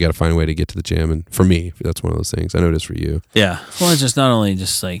water. You got to find a way to get to the gym. And for me, that's one of those things. I know it is for you. Yeah. Well, it's just not only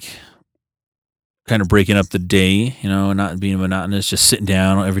just like kind of breaking up the day, and not being monotonous, just sitting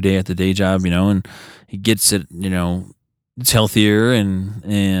down every day at the day job, and he gets it, it's healthier,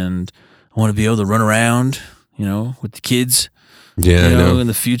 and I want to be able to run around, with the kids, in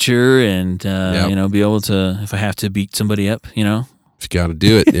the future, and be able to, if I have to, beat somebody up, You got to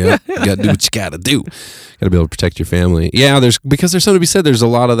do it. Yeah, you got to do what you got to do. Got to be able to protect your family. Yeah, because there's something to be said. There's a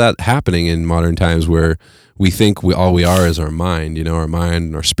lot of that happening in modern times where we think all we are is our mind, our mind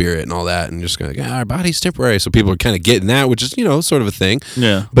and our spirit and all that, and just kind of our body's temporary. So people are kind of getting that, which is, sort of a thing.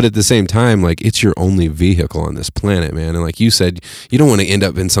 Yeah. But at the same time, like, it's your only vehicle on this planet, man. And like you said, you don't want to end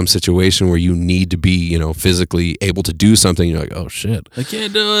up in some situation where you need to be, physically able to do something. You're like, oh shit, I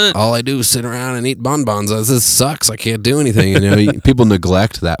can't do it. all I do is sit around and eat bonbons. This sucks. I can't do anything. People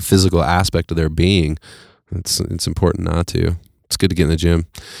neglect that physical aspect of their being. It's important not to. It's good to get in the gym.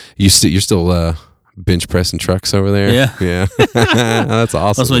 You're still bench pressing trucks over there. Yeah. That's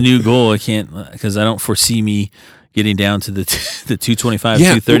awesome. That's my new goal. I can't, because I don't foresee me getting down to the 225,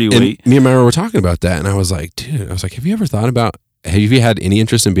 230 weight. Me and Myra were talking about that, and I was like, have you ever thought about? Have you had any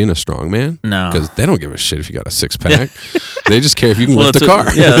interest in being a strongman? No. Because they don't give a shit if you got a six-pack. They just care if you can lift the car.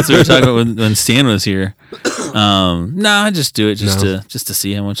 That's what we were talking about when Stan was here. No, I just do it just to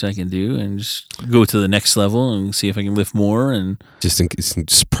see how much I can do and just go to the next level and see if I can lift more. And just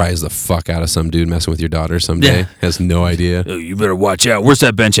surprise the fuck out of some dude messing with your daughter someday. Has no idea. Oh, you better watch out. Where's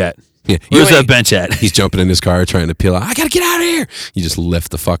that bench at? Yeah. Where's that bench at? He's jumping in his car trying to peel out. I gotta get out of here. You just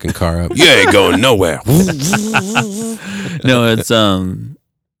lift the fucking car up. You ain't going nowhere. No, it's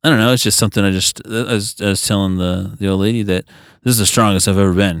I don't know. It's just something I was telling the old lady that this is the strongest I've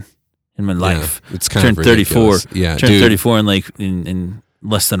ever been in my life. It's kind turned of 34. Yeah, turned 34 in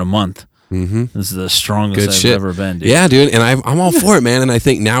less than a month. Mm-hmm. This is the strongest I've ever been, dude. Yeah, dude, and I'm all for it, man. And I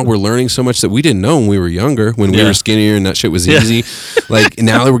think now we're learning so much that we didn't know when we were younger, when we were skinnier and that shit was easy. Like,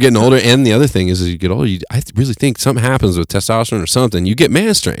 now that we're getting older, and the other thing is, as you get older, I really think something happens with testosterone or something. You get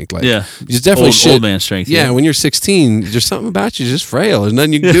man strength. Like, yeah, you definitely old man strength. Yeah, when you're 16, there's something about you just frail. There's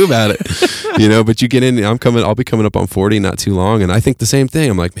nothing you can do about it. But you get in. I'll be coming up on 40 not too long, and I think the same thing.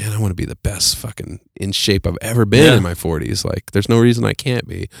 I'm like, man, I want to be the best fucking in shape I've ever been in my 40s. Like, there's no reason I can't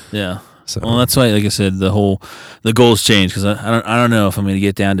be. Yeah. So. Well, that's why, like I said, the goals change, because I don't know if I'm going to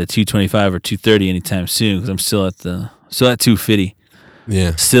get down to 225 or 230 anytime soon, because I'm still at 250.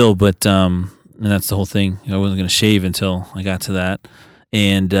 Yeah. Still, but and that's the whole thing. I wasn't going to shave until I got to that,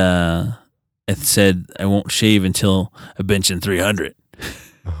 and I said I won't shave until I bench in 300.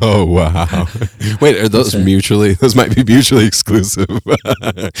 Oh wow! Wait, are those mutually? Those might be mutually exclusive.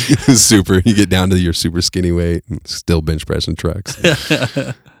 Super. You get down to your super skinny weight and still bench pressing trucks.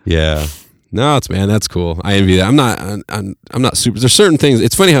 Yeah. No, that's cool. I envy that. I'm not super. There's certain things.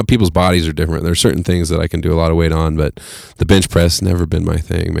 It's funny how people's bodies are different. There's certain things that I can do a lot of weight on, but the bench press never been my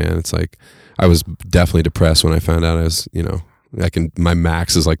thing, man. It's like I was definitely depressed when I found out I was, my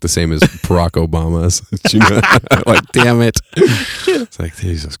max is like the same as Barack Obama's. Like, damn it. It's like,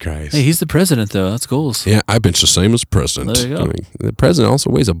 Jesus Christ. Hey, he's the president, though. That's goals. Yeah, I bench the same as president. There you go. The president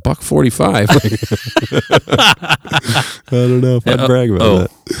also weighs $145. I don't know if I'd brag about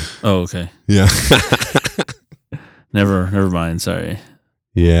that. Oh, okay. Yeah. Never mind. Sorry.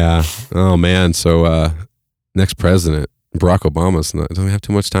 Yeah. Oh man. So next president, Barack Obama's doesn't have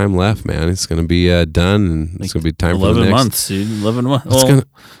too much time left, man. It's going to be done, and it's going to be time for the next 11 months, dude. 11 months.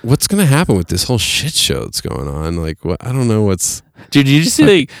 What's going to happen with this whole shit show that's going on? Like, I don't know what's. Dude, did you see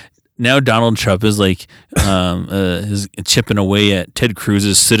like now Donald Trump is like is chipping away at Ted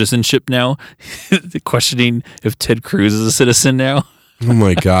Cruz's citizenship now, questioning if Ted Cruz is a citizen now. Oh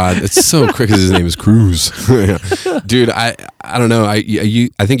my God, it's so quick because his name is Cruz. Dude, I don't know. I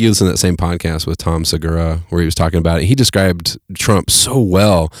think you listened to that same podcast with Tom Segura where he was talking about it. He described Trump so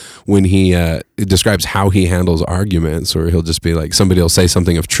well when he describes how he handles arguments, or he'll just be like, somebody will say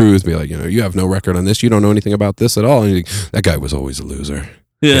something of truth, be like, you have no record on this, you don't know anything about this at all, and like, that guy was always a loser.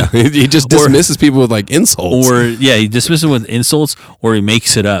 Yeah. He just dismisses people with like insults. Or he dismisses them with insults, or he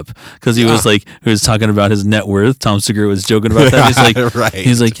makes it up. Because he was talking about his net worth. Tom Segura was joking about that. He's like, right.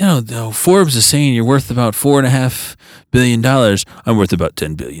 He's like, Forbes is saying you're worth about $4.5 billion. I'm worth about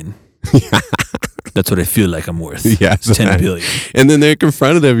 $10 billion. That's what I feel like I'm worth. Yeah, $10 billion. And then they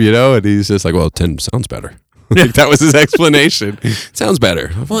confronted him, and he's just like, well, 10 sounds better. Like, that was his explanation. Sounds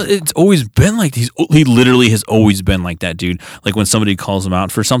better. Well, it's always been like he literally has always been like that, dude. Like when somebody calls him out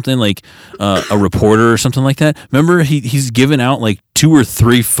for something, like a reporter or something like that. Remember, he's given out like 2 or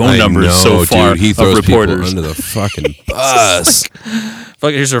 3 phone numbers so far. Dude, he throws of reporters people under the fucking bus.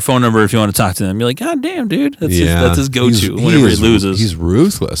 Fuck, here's our phone number if you want to talk to them. You're like, God damn, dude. That's his go-to whenever he loses. He's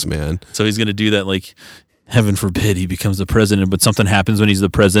ruthless, man. So he's gonna do that, like. Heaven forbid he becomes the president, but something happens when he's the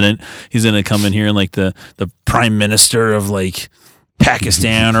president. He's going to come in here and like the prime minister of like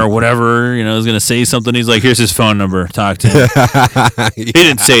Pakistan or whatever, is going to say something. He's like, here's his phone number. Talk to him. He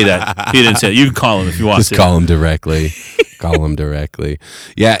didn't say that. You can call him if you want to. Just call him directly. Call him directly.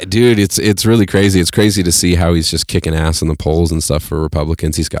 Yeah, dude, it's really crazy. It's crazy to see how he's just kicking ass in the polls and stuff for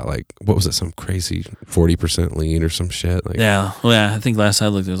Republicans. He's got like, what was it, some crazy 40% lead or some shit. Like, yeah. Well, yeah, I think last I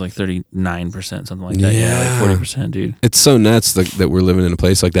looked, it was like 39%, something like that. Yeah, like 40%, dude. It's so nuts that we're living in a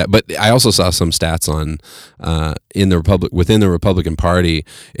place like that. But I also saw some stats on within the Republican Party.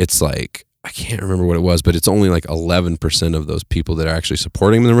 It's like, I can't remember what it was, but it's only like 11% of those people that are actually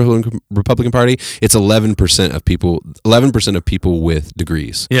supporting the Republican Party. It's 11% of people with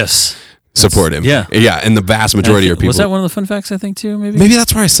degrees. Yes. Support him. Yeah. Yeah, and the vast majority are people. Was that one of the fun facts, I think, too, maybe? Maybe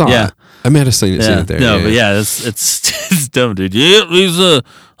that's where I saw it. I might have seen it there. No, but yeah, it's dumb, dude. Yeah,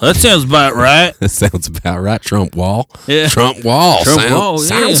 that sounds about right. That sounds about right. Trump wall. Yeah. Trump wall.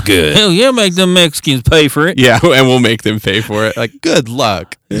 Sounds good. Hell yeah, make them Mexicans pay for it. Yeah, and we'll make them pay for it. Like, good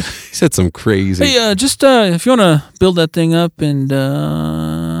luck. He said some crazy. Hey, just if you want to build that thing up and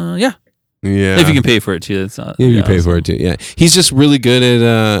yeah, if you can pay for it too, that's not. Yeah, you pay for it too. Yeah, he's just really good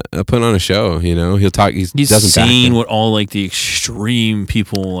at putting on a show. You know, he'll talk. He's seen what all like the extreme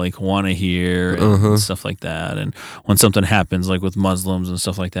people like want to hear and stuff like that. And when something happens, like with Muslims and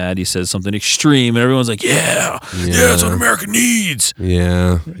stuff like that, he says something extreme, and everyone's like, "Yeah, that's what America needs."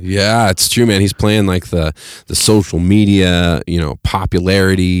 Yeah, it's true, man. He's playing like the social media,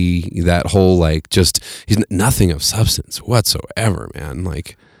 popularity, that whole like he's nothing of substance whatsoever, man.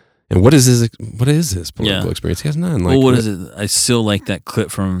 Like. And what is his political experience? He has none. Like, what is it? I still like that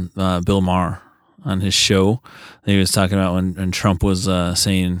clip from Bill Maher on his show. He was talking about when Trump was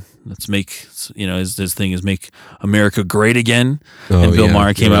saying, "Let's make," his thing is make America great again. And Bill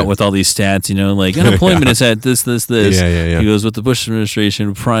Maher came out with all these stats, like unemployment is at this. Yeah. He goes, with the Bush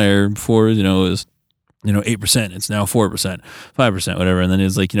administration before, it was 8%. It's now 4%, 5%, whatever. And then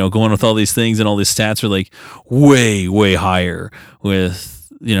it's like, going with all these things, and all these stats are like way, way higher with,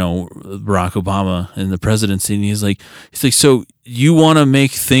 Barack Obama and the presidency. And he's like, so you want to make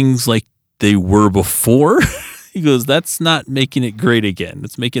things like they were before? He goes, that's not making it great again.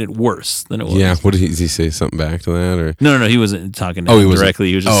 It's making it worse than it was. Yeah. What did he say? Something back to that, or no? He wasn't talking to him directly.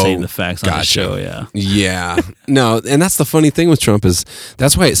 He was just saying the facts on the show. Yeah. Yeah. No, and that's the funny thing with Trump is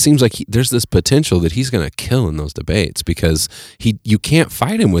that's why it seems like there's this potential that he's going to kill in those debates, because you can't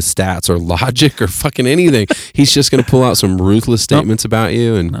fight him with stats or logic or fucking anything. He's just going to pull out some ruthless statements about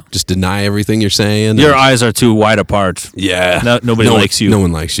you and just deny everything you're saying. Your eyes are too wide apart. Yeah. Nobody likes you. No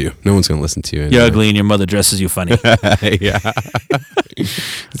one likes you. No one's going to listen to you anymore. You're ugly and your mother dresses you funny. Yeah.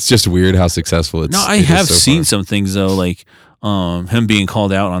 It's just weird how successful it's. No, I have seen some things though, like him being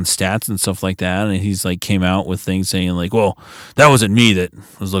called out on stats and stuff like that, and he's like came out with things saying like, "Well, that wasn't me that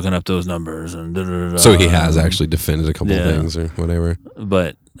was looking up those numbers," and da-da-da-da. So he has actually defended a couple of things or whatever.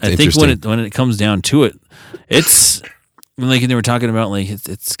 But I think when it comes down to it, it's like they were talking about, like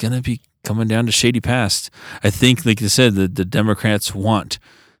it's gonna be coming down to shady past. I think, like you said, the Democrats want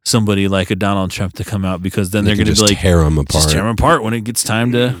somebody like a Donald Trump to come out, because then they're going to be like, tear them apart. Just tear them apart when it gets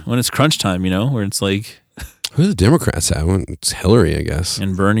time when it's crunch time, where it's like. Who do the Democrats have? It's Hillary, I guess.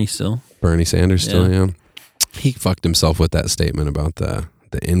 And Bernie still. Bernie Sanders still, yeah. He fucked himself with that statement about the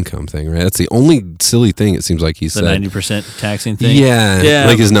income thing, right? That's the only silly thing it seems like he said. The 90% taxing thing? Yeah.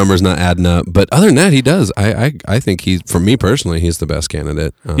 Like his number's not adding up. But other than that, he does. I think for me personally, he's the best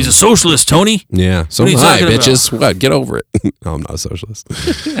candidate. He's a socialist, Tony. Yeah. So am I, bitches. What? Get over it. No, I'm not a socialist.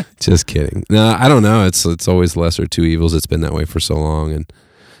 Just kidding. No, I don't know. It's always the lesser of two evils. It's been that way for so long. And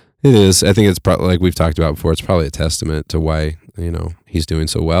it is. I think it's probably, like we've talked about before, it's probably a testament to why, he's doing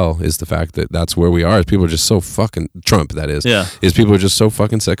so well, is the fact that that's where we are. Is people are just so fucking, Trump, that is. Yeah. Is people are just so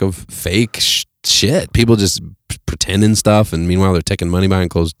fucking sick of fake shit. People just pretending stuff, and meanwhile they're taking money behind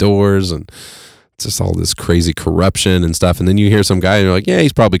closed doors, and it's just all this crazy corruption and stuff. And then you hear some guy and you're like, yeah,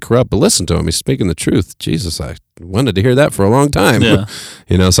 he's probably corrupt, but listen to him. He's speaking the truth. Jesus, I wanted to hear that for a long time. Yeah.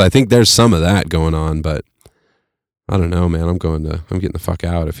 So I think there's some of that going on, but I don't know, man. I'm getting the fuck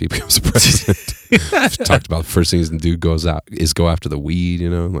out if he becomes president. Talked about the first thing the dude goes out is go after the weed,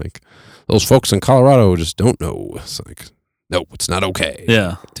 like those folks in Colorado just don't know. It's like, no, it's not okay.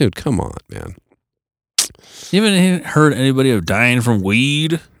 Yeah. Dude, come on, man. You haven't heard anybody of dying from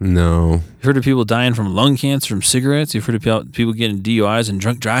weed? No. You've heard of people dying from lung cancer from cigarettes? You've heard of people getting DUIs and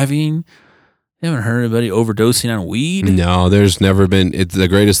drunk driving? You haven't heard anybody overdosing on weed? No, there's never been. The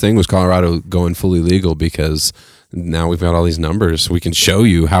greatest thing was Colorado going fully legal, because now we've got all these numbers. We can show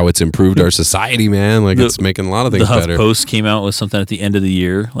you how it's improved our society, man. Like, it's making a lot of things better. The HuffPost came out with something at the end of the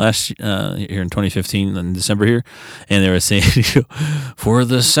year last here in 2015 in December here, and they were saying, for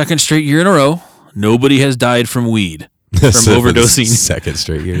the second straight year in a row, nobody has died from weed. From overdosing. Second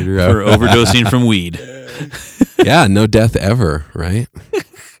straight year in a row. For overdosing from weed. Yeah, no death ever, right?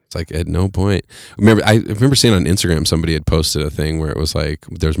 It's like at no point. I remember seeing on Instagram somebody had posted a thing where it was like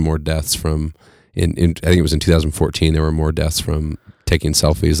there's more deaths from I think it was in 2014 there were more deaths from taking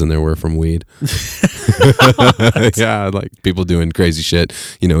selfies than there were from weed. Yeah, like people doing crazy shit,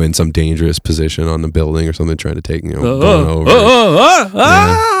 in some dangerous position on the building or something, trying to take, going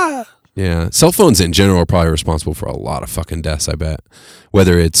over. Yeah. Cell phones in general are probably responsible for a lot of fucking deaths, I bet.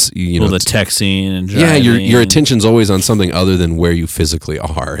 Whether it's, the texting and driving. Yeah, your attention's always on something other than where you physically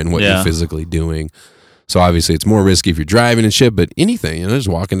are and what you're physically doing. So obviously it's more risky if you're driving and shit, but anything, just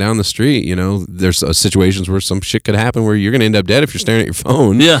walking down the street, there's situations where some shit could happen where you're going to end up dead if you're staring at your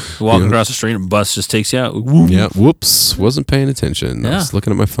phone. Yeah, walking across the street and a bus just takes you out. Yeah, whoops, wasn't paying attention. I was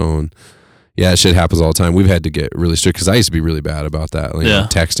looking at my phone. Yeah, shit happens all the time. We've had to get really strict because I used to be really bad about that.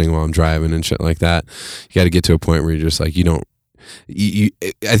 Texting while I'm driving and shit like that. You got to get to a point where you're just like, I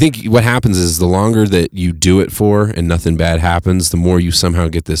think what happens is the longer that you do it for and nothing bad happens, the more you somehow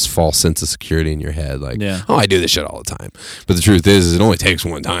get this false sense of security in your head. Like, I do this shit all the time. But the truth is it only takes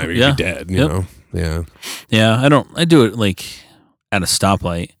one time or you're dead, you know? Yeah. Yeah, I do it like at a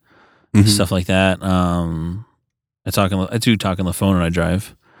stoplight, stuff like that. I do talk on the phone when I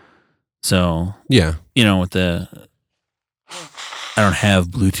drive. So, yeah. I don't have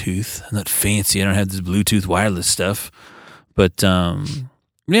Bluetooth. I'm not fancy. I don't have this Bluetooth wireless stuff. But I'll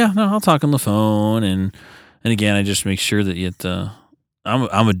talk on the phone, and again, I just make sure that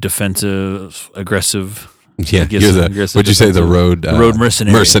I'm a defensive, aggressive. Yeah, what'd you say? The road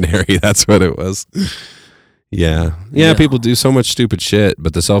mercenary. Mercenary. That's what it was. Yeah. People do so much stupid shit,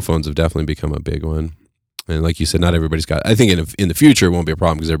 but the cell phones have definitely become a big one. And like you said, not everybody's got. I think in the future it won't be a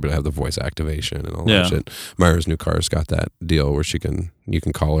problem because everybody have the voice activation and all that shit. Myra's new car's got that deal where you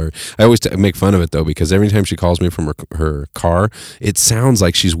can call her. I always make fun of it though because every time she calls me from her car, it sounds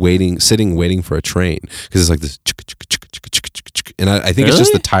like she's sitting waiting for a train because it's like this. And I think it's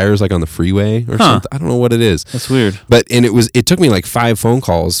just the tires like on the freeway or something. I don't know what it is. That's weird. But it took me like 5 phone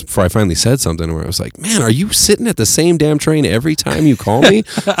calls before I finally said something where I was like, man, are you sitting at the same damn train every time you call me?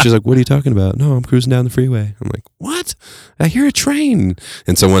 She's like, what are you talking about? No, I'm cruising down the freeway. I'm like, what? I hear a train.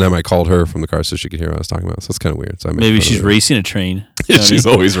 And so one time I called her from the car so she could hear what I was talking about. So it's kind of weird. So maybe she's racing a train. She's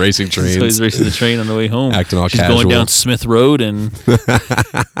always racing trains. She's always racing the train on the way home. Acting all She's casual. going down Smith Road and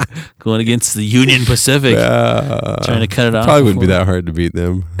going against the Union Pacific. Trying to cut it off. Probably wouldn't be that hard to beat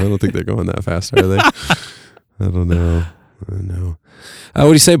them. I don't think they're going that fast, are they? I don't know. What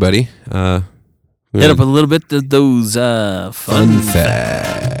do you say, buddy? Hit up a little bit of those fun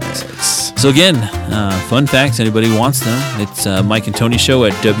facts. So again, fun facts, anybody wants them. It's Mike and Tony Show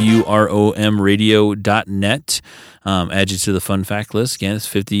at WROMradio.net. Add you to the fun fact list. Again, it's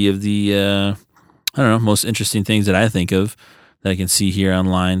 50 of the, most interesting things that I think of that I can see here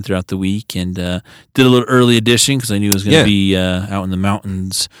online throughout the week. And did a little early edition because I knew it was going to be out in the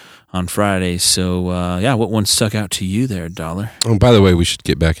mountains on Friday. So, what one stuck out to you there, Dollar? Oh, by the way, we should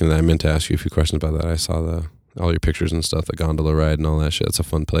get back into that. I meant to ask you a few questions about that. I saw all your pictures and stuff, the gondola ride and all that shit. It's a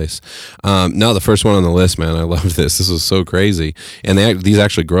fun place. No, the first one on the list, man, I loved this. This was so crazy. And these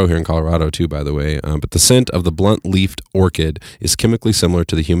actually grow here in Colorado too, by the way. But the scent of the blunt-leafed orchid is chemically similar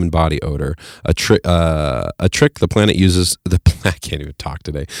to the human body odor. A trick the plant uses I can't even talk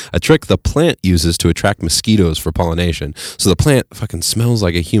today. A trick the plant uses to attract mosquitoes for pollination. So the plant fucking smells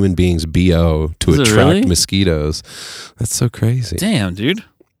like a human being's BO to attract mosquitoes. That's so crazy. Damn, dude.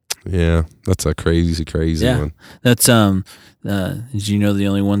 Yeah, that's a crazy one. That's did you know the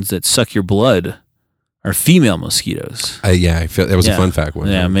only ones that suck your blood are female mosquitoes? I feel that was a fun fact one.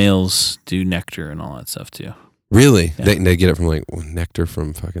 Yeah, males do nectar and all that stuff too. Really? Yeah. They get it from like nectar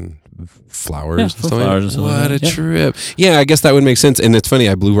from fucking flowers and stuff. What a trip. Yeah, I guess that would make sense. And it's funny,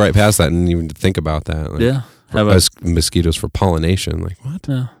 I blew right past that and didn't even think about that. Like, How about mosquitoes for pollination? Like what?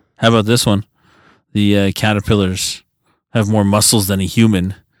 Yeah. How about this one? The caterpillars have more muscles than a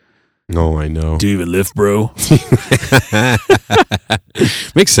human. No, I know. Do you even lift, bro?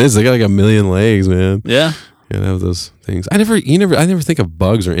 Makes sense. They got like 1 million legs, man. Yeah. Yeah, they have those things. I never think of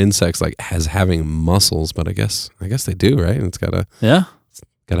bugs or insects like as having muscles, but I guess they do, right? It's gotta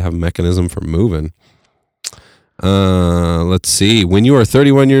have a mechanism for moving. Let's see. When you are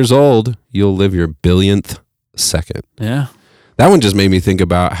 31 years old, you'll live your billionth second. Yeah. That one just made me think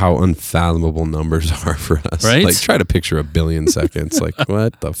about how unfathomable numbers are for us. Right? Like, try to picture 1 billion seconds. Like,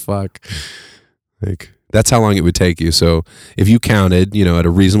 what the fuck? Like, that's how long it would take you. So, if you counted, at a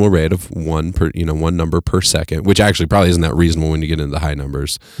reasonable rate of one number per second, which actually probably isn't that reasonable when you get into the high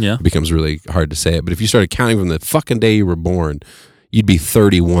numbers. Yeah, it becomes really hard to say it. But if you started counting from the fucking day you were born, you'd be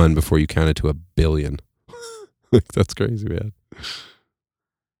 31 before you counted to 1 billion. That's crazy,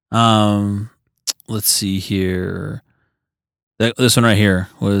 man. Let's see here. This one right here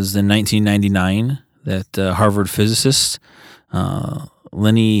was in 1999 that Harvard physicist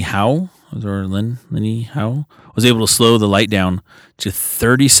Lenny Howe was able to slow the light down to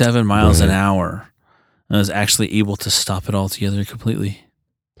 37 miles an hour and was actually able to stop it altogether completely.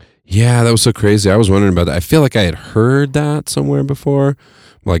 Yeah, that was so crazy. I was wondering about that. I feel like I had heard that somewhere before,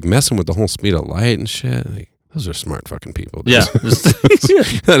 like messing with the whole speed of light and shit. Like, those are smart fucking people. Dude. Yeah.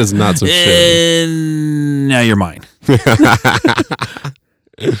 That is not some shit. And now you're mine.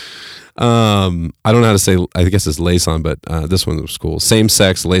 I don't know how to say, I guess it's Laysan, but this one was cool.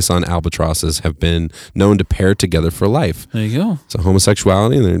 Same-sex Laysan albatrosses have been known to pair together for life. There you go. So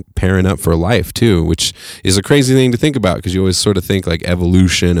homosexuality, and they're pairing up for life too, which is a crazy thing to think about because you always sort of think like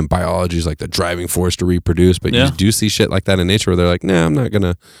evolution and biology is like the driving force to reproduce, but you do see shit like that in nature where they're like, nah, we're not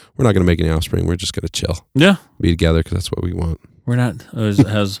gonna make any offspring. We're just gonna chill. Yeah. Be together because that's what we want. We're not,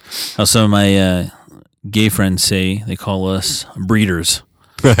 how some of my gay friends say, they call us breeders.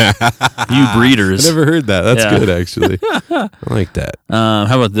 You breeders. I never heard that. That's good, actually. I like that. How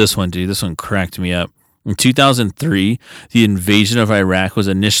about this one, dude? This one cracked me up. In 2003, the invasion of Iraq was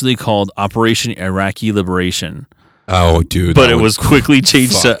initially called Operation Iraqi Liberation. Oh, dude. But it was quickly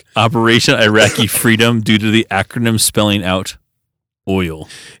changed to Operation Iraqi Freedom due to the acronym spelling out oil.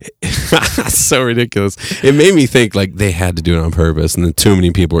 So ridiculous. It made me think like they had to do it on purpose, and then too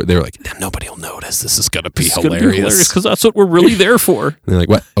many people they were like, nobody will notice. This is gonna be hilarious because that's what we're really there for. And they're like,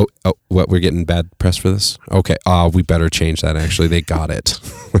 what? Oh, what? We're getting bad press for this? Okay. We better change that. Actually, they got it.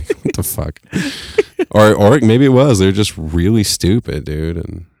 Like, what the fuck? or maybe it was they're just really stupid,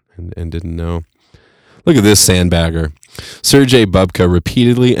 dude, and didn't know. Look at this sandbagger. Sergei Bubka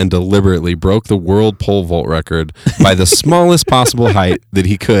repeatedly and deliberately broke the world pole vault record by the smallest possible height that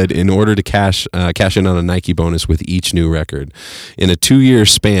he could in order to cash in on a Nike bonus with each new record. In a 2-year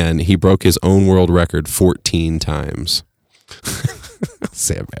span, he broke his own world record 14 times.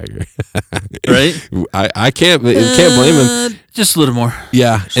 Sandbagger. Right? I can't blame him. Just a little more.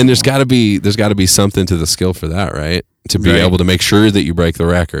 Yeah, and there's got to be something to the skill for that, right? To be able to make sure that you break the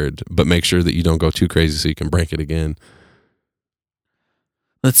record, but make sure that you don't go too crazy so you can break it again.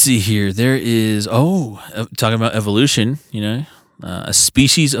 Let's see here. There is, talking about evolution, a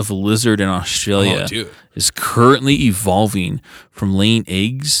species of lizard in Australia is currently evolving from laying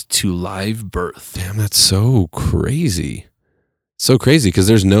eggs to live birth. Damn, that's so crazy. So crazy because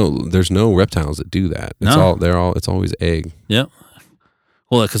there's no reptiles that do that. It's always egg. Yep.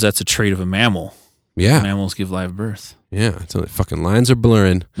 Well, because that's a trait of a mammal. Yeah. Mammals give live birth. Yeah. It's only fucking lines are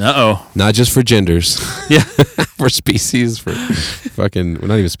blurring. Uh-oh. Not just for genders. Yeah. For species, for fucking, well,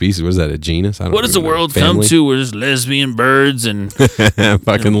 not even species. What is that, a genus? I don't know. What does the world come to where there's lesbian birds and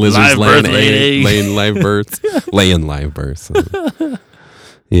fucking lizards laying live births? Laying live births.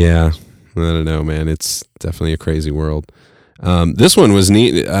 Yeah. I don't know, man. It's definitely a crazy world. This one was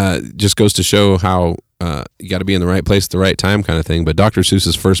neat. Just goes to show how you got to be in the right place at the right time kind of thing. But Dr.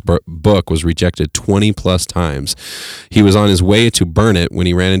 Seuss's first book was rejected 20 plus times. He was on his way to burn it when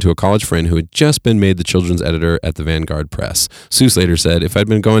he ran into a college friend who had just been made the children's editor at the Vanguard Press. Seuss later said, "If I'd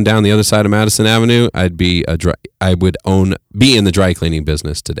been going down the other side of Madison Avenue, be in the dry cleaning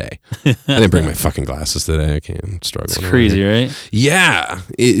business today." I didn't bring my fucking glasses today. I can't struggle. It's crazy, right? Yeah.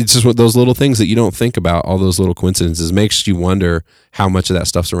 It's just what those little things that you don't think about, all those little coincidences, makes you wonder how much of that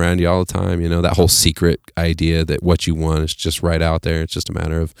stuff's around you all the time. That whole secret idea that what you want is just right out there. It's just a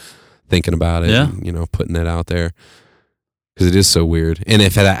matter of thinking about it and, putting it out there. Because it is so weird. And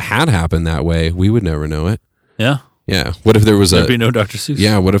if that had happened that way, we would never know it. Yeah. Yeah. What if there was There'd be no Dr. Seuss.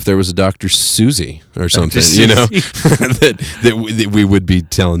 Yeah. What if there was a Dr. Susie or something, that we would be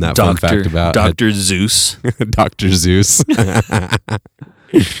telling that fun fact about. Dr. Zeus. Dr. Zeus. How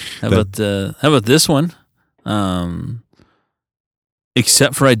about this one?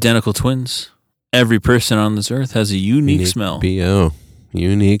 Except for identical twins, every person on this earth has a unique smell. B.O.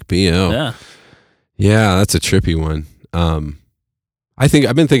 Unique B.O. Yeah. Yeah, that's a trippy one. I think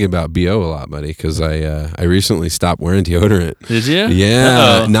I've been thinking about BO a lot, buddy, because I recently stopped wearing deodorant. Did you?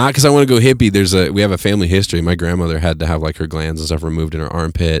 Yeah, not because I want to go hippie. We have a family history. My grandmother had to have like her glands and stuff removed in her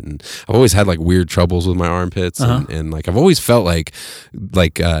armpit, and I've always had like weird troubles with my armpits, and like I've always felt like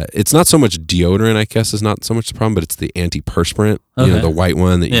it's not so much deodorant, I guess, is not so much the problem, but it's the antiperspirant, the white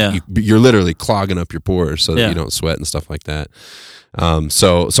one that you're literally clogging up your pores so that you don't sweat and stuff like that.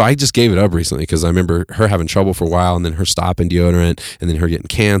 So I just gave it up recently because I remember her having trouble for a while, and then her stopping deodorant, and then her getting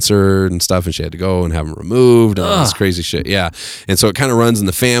cancer and stuff, and she had to go and have them removed and all this crazy shit. Yeah, and so it kind of runs in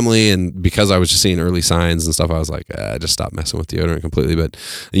the family, and because I was just seeing early signs and stuff, I was like, I just stopped messing with deodorant completely. But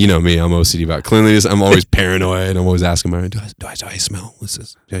you know me, I'm OCD about cleanliness. I'm always paranoid. I'm always asking my, do I smell?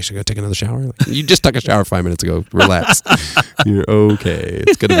 Do I should go take another shower? Like, you just took a shower 5 minutes ago. Relax. You're okay.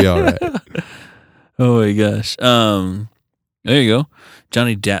 It's gonna be all right. Oh my gosh. There you go.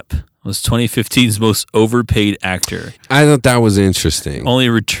 Johnny Depp was 2015's most overpaid actor. I thought that was interesting. Only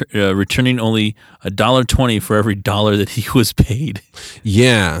returning only $1.20 for every dollar that he was paid.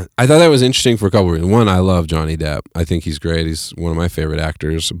 Yeah, I thought that was interesting for a couple of reasons. One, I love Johnny Depp. I think he's great. He's one of my favorite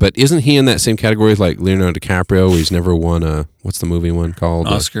actors. But isn't he in that same category as like Leonardo DiCaprio, where he's never won a, what's the movie one called?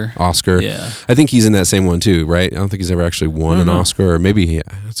 Oscar. Oscar. Yeah. I think he's in that same one too, right? I don't think he's ever actually won an Oscar, or maybe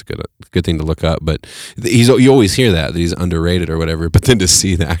that's a good thing to look up. But you always hear that he's underrated or whatever. But then to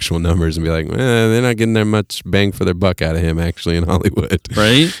see the actual numbers and be like, they're not getting that much bang for their buck out of him actually in Hollywood,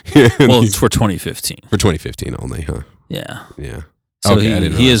 right? Well, it's for 2015. For 2015 only, huh? Yeah. Yeah. So okay,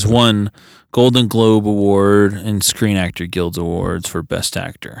 he has won Golden Globe Award and Screen Actor Guild Awards for Best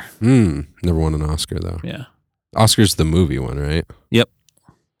Actor. Never won an Oscar though. Yeah. Oscar's the movie one, right? Yep.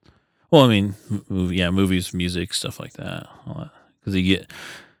 Well, I mean, movies, music, stuff like that. Because you get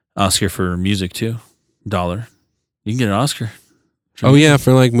Oscar for music too. $1. You can get an Oscar. Oh yeah,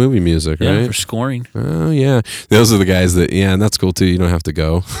 for like movie music, right? Yeah, for scoring. Oh yeah, those are the guys that and that's cool too. You don't have to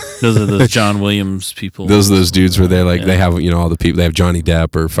go. Those are those John Williams people. Those are those dudes where they're like they have all the people. They have Johnny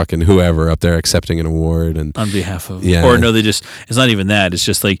Depp or fucking whoever up there accepting an award and on behalf of. Yeah. Or no, it's not even that. It's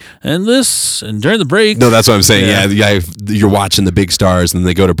just like and during the break. No, that's what I'm saying. Yeah, you're watching the big stars and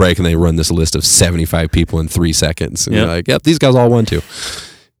they go to break and they run this list of 75 people in 3 seconds and you're like, yep, these guys all won too.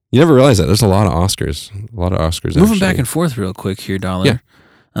 You never realize that there's a lot of Oscars. Moving back and forth real quick here, Dollar. Yeah.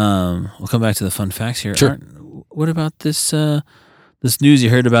 We'll come back to the fun facts here. Sure. What about this news you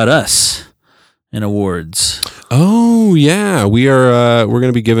heard about us and awards? Oh yeah, we're going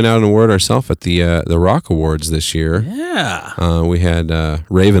to be giving out an award ourselves at the Rock Awards this year. Yeah. We had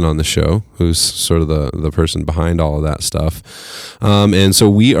Raven on the show, who's sort of the person behind all of that stuff, and so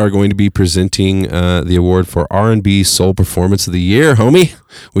we are going to be presenting the award for R&B Soul Performance of the Year, homie.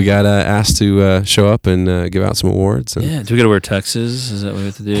 We got asked to show up and give out some awards. And do we got to wear tuxes? Is that what we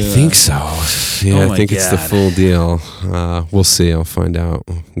have to do? I think so. Yeah, I think it's the full deal. We'll see. I'll find out.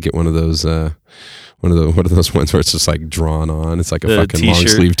 Get one of those. One of those ones where it's just like drawn on. It's like a fucking long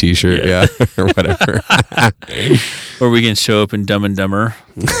sleeve T-shirt, or whatever. Or we can show up in Dumb and Dumber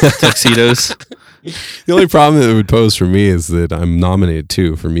tuxedos. The only problem that it would pose for me is that I'm nominated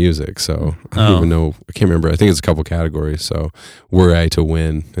too for music, so I don't even know. I can't remember. I think it's a couple categories. So were I to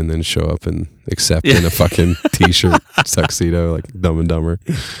win and then show up and accept in a fucking T-shirt tuxedo like Dumb and Dumber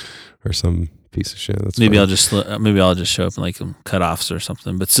or some piece of shit. That's maybe I'll just show up in like cutoffs or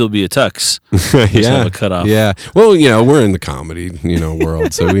something, but still be a tux. Yeah, a cutoff. Yeah. Well, we're in the comedy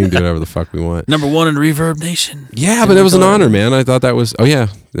world, so we can do whatever the fuck we want. Number 1 in Reverb Nation. Yeah, but it was an honor, man. I thought that was. Oh yeah,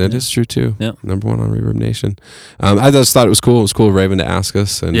 that is true too. Yeah. Number 1 on Reverb Nation. I just thought it was cool. It was cool of Raven to ask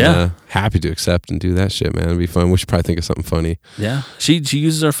us, and happy to accept and do that shit, man. It'd be fun. We should probably think of something funny. Yeah, she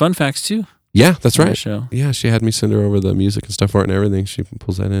uses our fun facts too. Yeah, that's right. Show. Yeah, she had me send her over the music and stuff for it and everything. She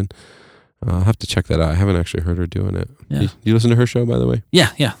pulls that in. I'll have to check that out. I haven't actually heard her doing it. Yeah. You listen to her show, by the way?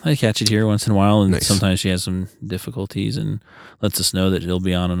 Yeah. I catch it here once in a while, and nice. Sometimes she has some difficulties and lets us know that it'll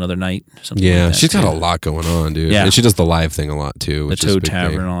be on another night or something. Yeah, like that she's got too. a lot going on, dude. Yeah. And she does the live thing a lot, too. The Toad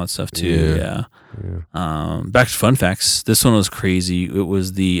Tavern and all that stuff, too. Yeah. Back to fun facts. This one was crazy. It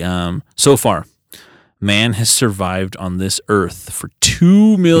was the, so far, man has survived on this earth for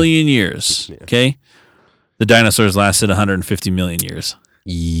 2 million years. Okay? The dinosaurs lasted 150 million years.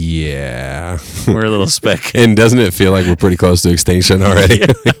 Yeah. We're a little speck. And doesn't it feel like we're pretty close to extinction already?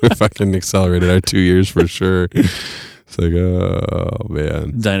 We fucking accelerated our 2 years for sure. It's like, oh,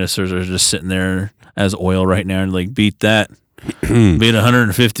 man. Dinosaurs are just sitting there as oil right now and like, beat that. Beat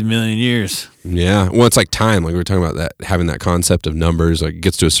 150 million years. Yeah. Well, it's like time. Like we were talking about that, having that concept of numbers, like it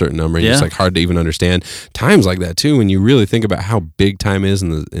gets to a certain number and it's like hard to even understand. Time's like that too when you really think about how big time is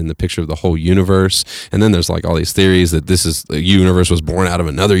in the picture of the whole universe. And then there's like all these theories that the universe was born out of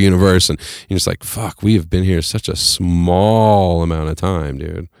another universe, and you're just like, fuck, we have been here such a small amount of time,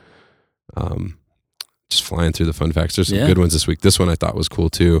 dude. Just flying through the fun facts. There's some good ones this week. This one I thought was cool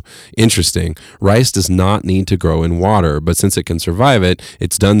too. Interesting. Rice does not need to grow in water, but since it can survive it,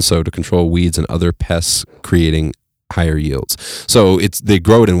 it's done so to control weeds and other pests, creating higher yields. So they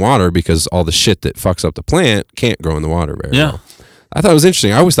grow it in water because all the shit that fucks up the plant can't grow in the water very well. I thought it was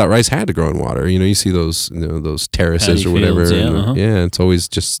interesting. I always thought rice had to grow in water. You see those those terraces Paddy or whatever. fields, and, yeah, it's always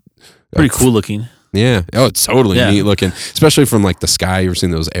just pretty cool looking. Yeah. Oh, it's totally neat looking, especially from like the sky. You've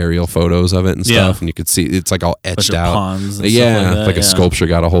seen those aerial photos of it and stuff, and you could see it's like all etched out. Ponds and yeah, stuff like that, like a sculpture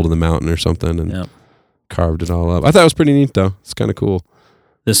got a hold of the mountain or something and carved it all up. I thought it was pretty neat though. It's kind of cool.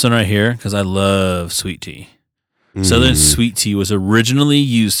 This one right here, because I love sweet tea. Southern sweet tea was originally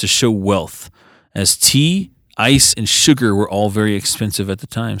used to show wealth, as tea, ice, and sugar were all very expensive at the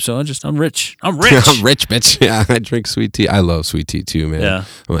time. So I'm rich. I'm rich. I'm rich, bitch. Yeah, I drink sweet tea. I love sweet tea too, man. Yeah.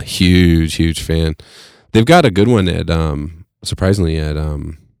 I'm a huge, huge fan. They've got a good one at surprisingly at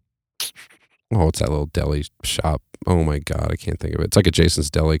what's that little deli shop? Oh my god, I can't think of it. It's like a Jason's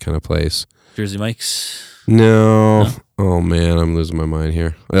Deli kind of place. Jersey Mike's? No. Oh man, I'm losing my mind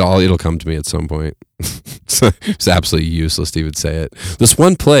here. It'll come to me at some point. It's absolutely useless to even say it. This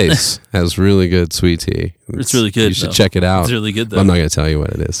one place has really good sweet tea. It's really good. You should check it out. It's really good though. I'm not going to tell you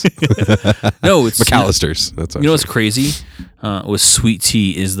what it is. No, it's McAllister's. That's you know what's crazy with sweet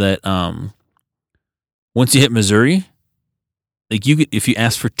tea is that once you hit Missouri, like if you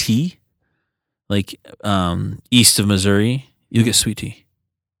ask for tea, like east of Missouri, you get sweet tea.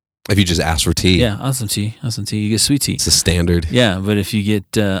 If you just ask for tea. Yeah, awesome tea. You get sweet tea. It's a standard. Yeah, but if you get,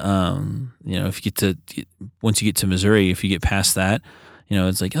 if you get to, once you get to Missouri, if you get past that,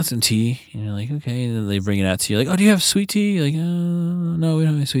 it's like, awesome tea. And you're like, okay. And then they bring it out to you. Like, oh, do you have sweet tea? You're like, no, we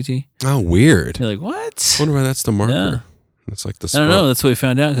don't have sweet tea. Oh, weird. You're like, what? I wonder why that's the marker. Yeah. That's like the spot. I don't know. That's what we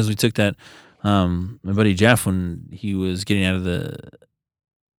found out because we took that, my buddy Jeff, when he was getting out of the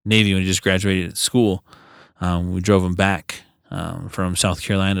Navy, when he just graduated school, we drove him back. From South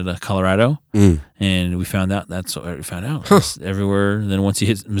Carolina to Colorado, and we found out that's what we found out. Everywhere. And then once you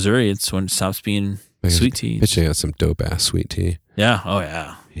hit Missouri, it's when it stops being sweet tea. Bitch, got some dope ass sweet tea. Yeah. Oh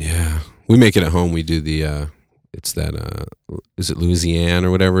yeah. Yeah. We make it at home. We do the it's that is it Louisiana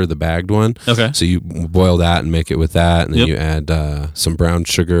or whatever, the bagged one. Okay. So you boil that and make it with that, and then you add some brown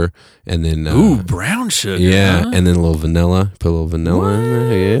sugar, and then brown sugar. Yeah, huh? and then a little vanilla. Put a little vanilla in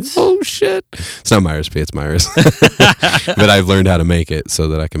there. Yeah. Oh shit! It's not my recipe. It's Myra's. But I've learned how to make it so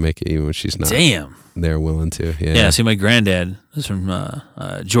that I can make it even when she's not. Damn. They're willing to. Yeah. Yeah. See, my granddad is from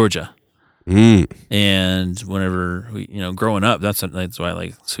Georgia. And whenever growing up, that's why I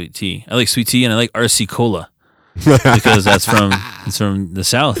like sweet tea. I like sweet tea, and I like RC Cola. Because it's from the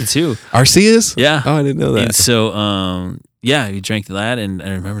South too. RC is? Yeah. Oh, I didn't know that. And so, we drank that, and I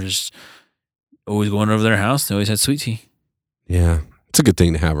remember just always going over their house. They always had sweet tea. Yeah, it's a good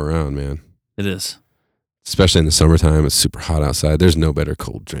thing to have around, man. It is, especially in the summertime. It's super hot outside. There's no better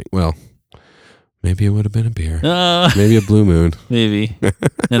cold drink. Well, maybe it would have been a beer. Maybe a Blue Moon. Maybe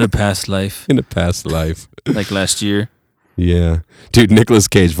in a past life. In a past life, like last year. Yeah. Dude, Nicolas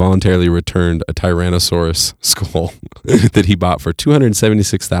Cage voluntarily returned a Tyrannosaurus skull that he bought for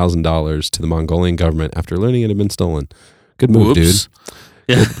 $276,000 to the Mongolian government after learning it had been stolen. Good move, dude.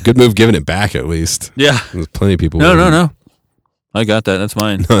 Yeah. Good move giving it back at least. Yeah. There's plenty of people. No. I got that. That's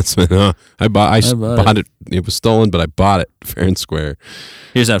mine. I bought it. It was stolen, but I bought it fair and square.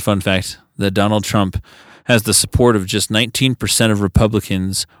 Here's that fun fact that Donald Trump has the support of just 19% of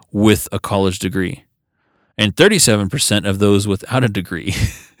Republicans with a college degree. And 37% of those without a degree.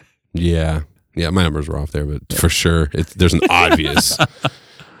 Yeah, my numbers were off there, but for sure, there's an obvious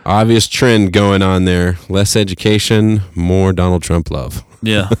trend going on there. Less education, more Donald Trump love.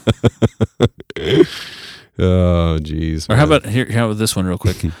 Yeah. Oh, geez. Or how about this one real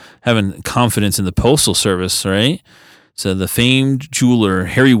quick? Having confidence in the Postal Service, right? So the famed jeweler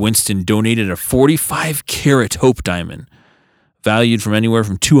Harry Winston donated a 45-carat Hope diamond, valued from anywhere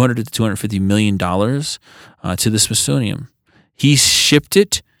from $200 to $250 million, to the Smithsonian. He shipped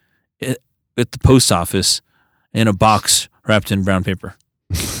it at the post office in a box wrapped in brown paper.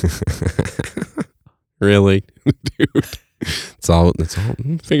 Really? Dude. It's all.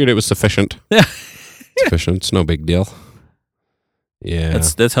 Figured it was sufficient. Sufficient. It's no big deal. Yeah.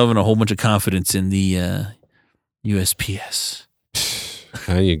 That's having a whole bunch of confidence in the USPS.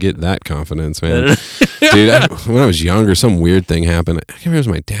 How do you get that confidence, man? Dude, when I was younger, some weird thing happened. I can't remember if it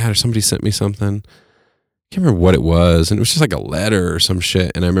was my dad or somebody sent me something. I can't remember what it was. And it was just like a letter or some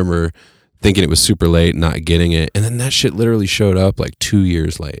shit. And I remember thinking it was super late, not getting it. And then that shit literally showed up like 2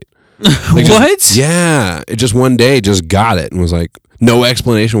 years late. Like what? Yeah. It just one day just got it and was like, no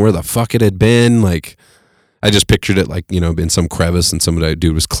explanation where the fuck it had been. Like, I just pictured it like, in some crevice and some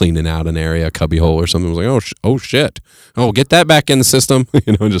dude was cleaning out an area, a cubby hole or something. I was like, oh shit. Oh, get that back in the system.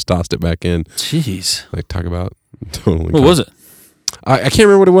 Just tossed it back in. Jeez. Like, talk about totally. What was it? I can't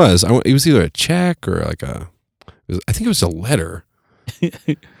remember what it was. It was either a check or like I think it was a letter.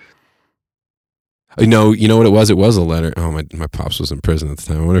 You know what it was? It was a letter. Oh, my pops was in prison at the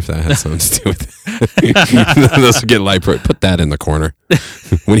time. I wonder if that had something to do with it. Let's get light. Put that in the corner.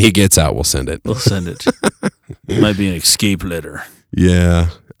 When he gets out, we'll send it. We'll send it. It might be an escape letter. Yeah.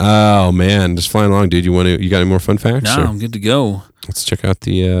 Oh man, just flying along, dude. You got any more fun facts? No, I'm good to go. Let's check out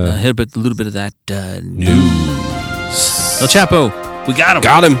the hit a little bit of that news. El Chapo, we got him.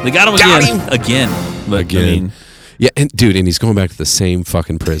 Got him. We got him again. But Again. I mean, yeah, and he's going back to the same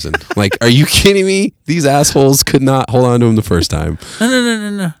fucking prison. Like, are you kidding me? These assholes could not hold on to him the first time.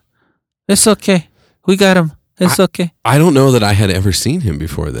 No. It's okay. We got him. It's okay. I don't know that I had ever seen him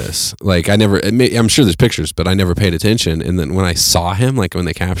before this. Like, I'm sure there's pictures, but I never paid attention. And then when I saw him, like when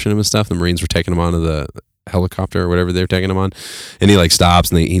they captioned him and stuff, the Marines were taking him onto the helicopter or whatever they were taking him on, and he like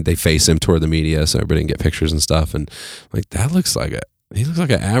stops and they face him toward the media so everybody can get pictures and stuff. And like, he looks like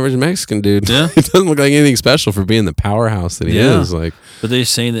an average Mexican dude. Yeah. He doesn't look like anything special for being the powerhouse that he is. Like, but they're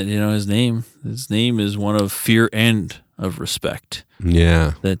saying that his name is one of fear and of respect.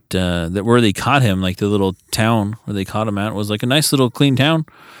 Yeah. That where they caught him, like the little town where they caught him at, was like a nice little clean town.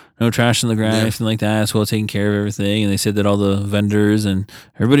 No trash in the ground, anything like that. It's well taken care of everything. And they said that all the vendors and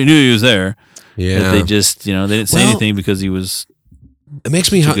everybody knew he was there. Yeah. That they just, they didn't say anything because he was. It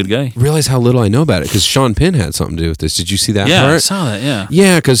makes me a good guy. Realize how little I know about it, because Sean Penn had something to do with this. Did you see that part? Yeah, I saw that, yeah.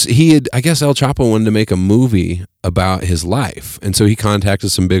 Yeah, because I guess El Chapo wanted to make a movie about his life. And so he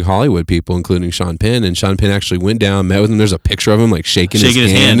contacted some big Hollywood people, including Sean Penn. And Sean Penn actually went down, met with him. There's a picture of him like shaking his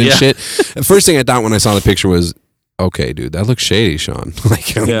hand and shit. The first thing I thought when I saw the picture was, okay, dude, that looks shady, Sean.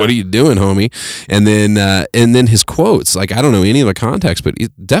 Like, what are you doing, homie? And then his quotes, like, I don't know any of the context, but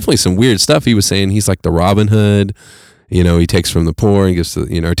definitely some weird stuff. He was saying he's like the Robin Hood. He takes from the poor and gives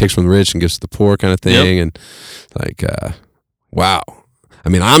to, or takes from the rich and gives to the poor kind of thing. Yep. And like, wow. I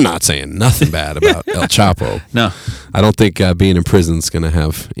mean, I'm not saying nothing bad about El Chapo. No. I don't think being in prison is going to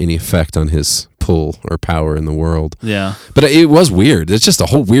have any effect on his pull or power in the world. Yeah. But it was weird. It's just a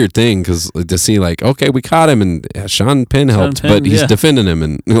whole weird thing, because to see like, okay, we caught him and Sean Penn helped, but he's defending him.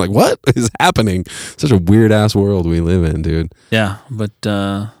 And you're like, what is happening? Such a weird ass world we live in, dude. Yeah. But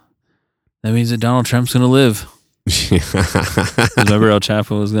that means that Donald Trump's going to live. Remember El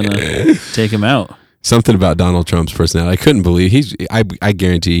Chapo was going to take him out. Something about Donald Trump's personality. I couldn't believe I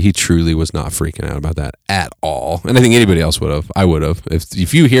guarantee he truly was not freaking out about that at all. And I think anybody else would have. I would have.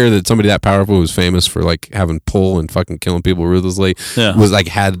 If you hear that somebody that powerful was famous for like having pull and fucking killing people ruthlessly, was like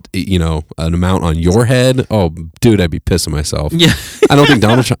had an amount on your head, oh dude, I'd be pissing myself. Yeah. I don't think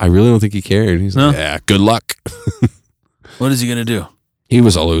Donald Trump, I really don't think he cared. He's like, yeah, good luck. What is he gonna do? He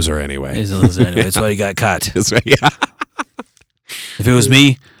was a loser anyway. He's a loser anyway. That's why he got caught. That's right. Yeah. If it was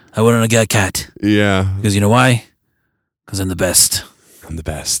me, I wouldn't have got caught. Yeah. Because you know why? Because I'm the best. I'm the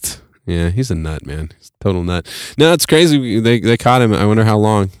best. Yeah, he's a nut, man. He's a total nut. No, it's crazy. They caught him. I wonder how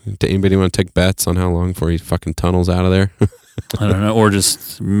long. Anybody want to take bets on how long before he fucking tunnels out of there? I don't know. Or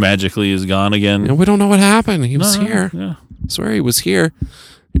just magically is gone again. We don't know what happened. He was here. Yeah. I swear he was here.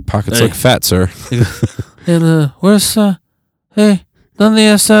 Your pockets look fat, sir. Hey, where's hey,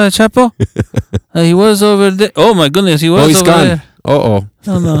 ¿dónde está Chapo? He was over there. Oh my goodness, he was he's over gone. there. Oh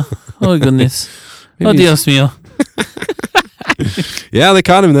no. Oh goodness. Oh Dios mío. Yeah, they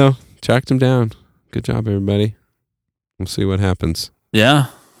caught him though. Tracked him down. Good job, everybody. We'll see what happens. Yeah.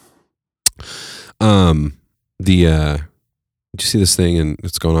 Did you see this thing and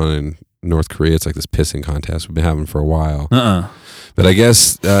it's going on in North Korea? It's like this pissing contest we've been having for a while. But I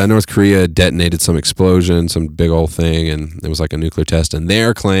guess North Korea detonated some explosion, some big old thing, and it was like a nuclear test. And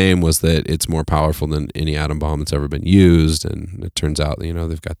their claim was that it's more powerful than any atom bomb that's ever been used. And it turns out,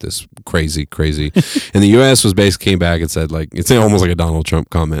 they've got this crazy. And the U.S. came back and said, like, it's almost like a Donald Trump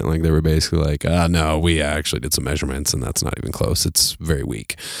comment. Like, they were basically like, no, we actually did some measurements, and that's not even close. It's very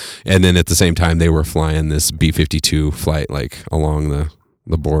weak. And then at the same time, they were flying this B-52 flight, like, along the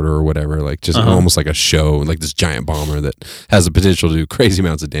border or whatever, like just almost like a show, like this giant bomber that has the potential to do crazy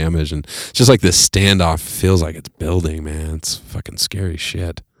amounts of damage, and just like this standoff feels like it's building, man. It's fucking scary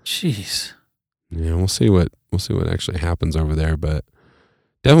shit. Jeez. Yeah, we'll see what actually happens over there, but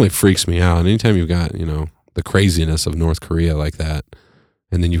definitely freaks me out. And anytime you've got the craziness of North Korea like that,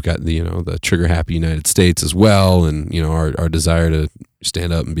 and then you've got the trigger happy United States as well, and our desire to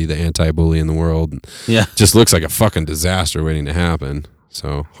stand up and be the anti-bully in the world, just looks like a fucking disaster waiting to happen.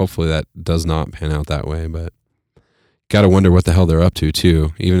 So hopefully that does not pan out that way, but got to wonder what the hell they're up to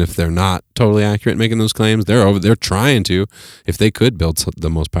too. Even if they're not totally accurate making those claims, they're trying to. If they could build the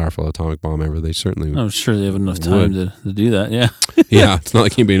most powerful atomic bomb ever, they certainly I'm sure they have enough time to do that. Yeah. Yeah. It's not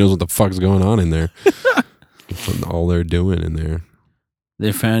like anybody knows what the fuck's going on in there. All they're doing in there.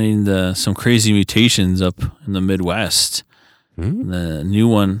 They're finding some crazy mutations up in the Midwest. The new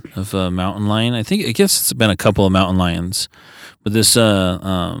one of mountain lion. I guess it's been a couple of mountain lions, but this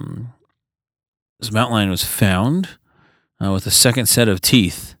mountain lion was found with a second set of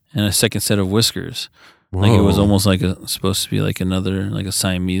teeth and a second set of whiskers. Whoa. Like it was almost like supposed to be like another, like a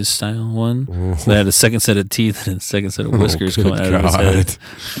Siamese style one. So it had a second set of teeth and a second set of whiskers coming out of his head.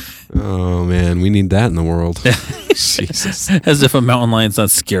 Oh man, we need that in the world. Jesus. As if a mountain lion's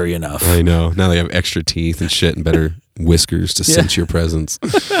not scary enough. I know. Now they have extra teeth and shit and better whiskers to sense your presence.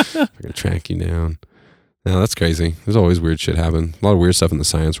 They're gonna track you down. No, that's crazy. There's always weird shit happen. A lot of weird stuff in the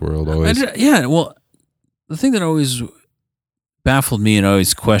science world always. Well, the thing that always baffled me and I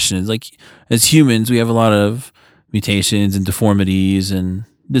always questioned is, like, as humans, we have a lot of mutations and deformities and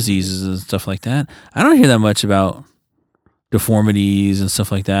diseases and stuff like that. I don't hear that much about deformities and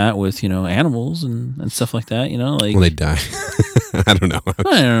stuff like that with, animals and stuff like that, like. Well, they die. I don't know.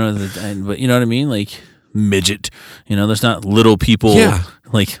 I don't know, but you know what I mean? Like midget, there's not little people,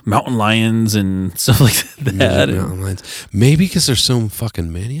 like mountain lions and stuff like that. Mountain lions. Maybe because there's so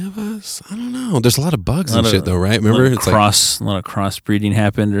fucking many of us. I don't know. There's a lot of bugs and shit though, right? Remember? A lot of crossbreeding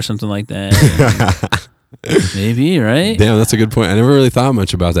happened or something like that. Maybe, right? Damn, that's a good point. I never really thought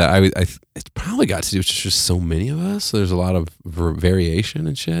much about that. It's probably got to do with just so many of us. So there's a lot of variation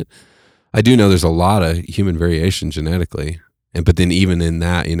and shit. I do know there's a lot of human variation genetically. But then even in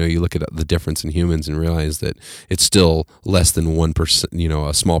that, you look at the difference in humans and realize that it's still less than 1%,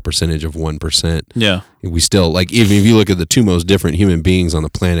 a small percentage of 1%. Yeah. We still, like, even if you look at the two most different human beings on the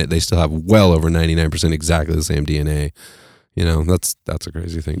planet, they still have well over 99% exactly the same DNA. That's a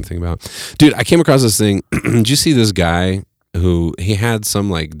crazy thing to think about. Dude, I came across this thing. Did you see this guy who he had some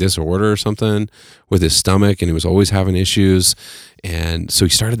like disorder or something with his stomach and he was always having issues? And so he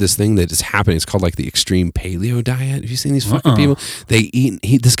started this thing that is happening. It's called like the extreme paleo diet. Have you seen these fucking people?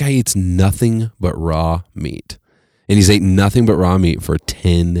 This guy eats nothing but raw meat. And he's ate nothing but raw meat for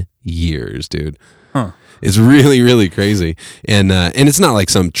 10 years, dude. Huh. It's really, really crazy. And it's not like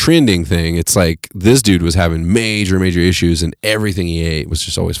some trending thing. It's like this dude was having major, major issues and everything he ate was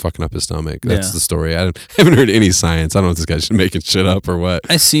just always fucking up his stomach. That's the story. I haven't heard any science. I don't know if this guy's just making shit up or what.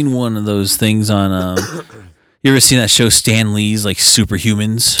 I seen one of those things on... You ever seen that show Stan Lee's, like,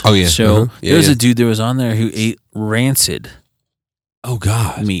 Superhumans? Oh, yeah. Show? Uh-huh. Yeah, there was a dude that was on there who ate rancid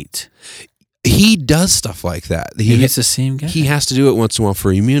meat. He does stuff like that. Maybe it's the same guy. He has to do it once in a while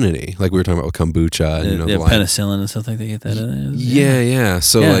for immunity. Like we were talking about with kombucha. And, the penicillin and stuff like that. Get that in there. Yeah.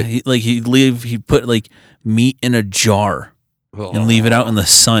 So he'd put, like, meat in a jar and leave it out in the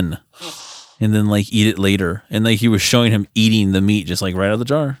sun and then, like, eat it later. And, like, he was showing him eating the meat just, like, right out of the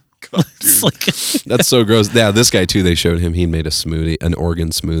jar. God, that's so gross. Yeah, this guy too, they showed him, he made a smoothie, an organ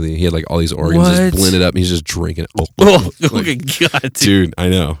smoothie. He had like all these organs just blended up and he's just drinking it. My God, dude, I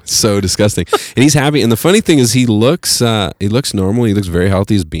know. So disgusting. And he's happy. And the funny thing is he looks normal. He looks very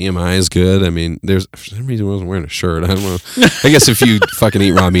healthy. His BMI is good. I mean, for some reason he wasn't wearing a shirt. I don't know. I guess if you fucking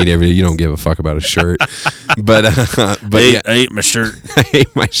eat raw meat every day, you don't give a fuck about a shirt. But I ate my shirt. I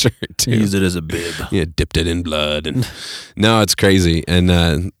ate my shirt too. Used it as a bib. Yeah, dipped it in blood. And no, it's crazy. And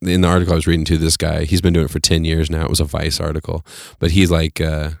in the article I was reading to, this guy, he's been doing it for 10 years now. It was a Vice article, but he's like,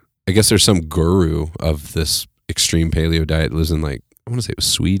 I guess there's some guru of this extreme paleo diet, lives in like, I want to say it was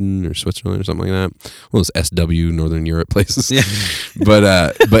Sweden or Switzerland or something like that. One of those SW Northern Europe places. Yeah.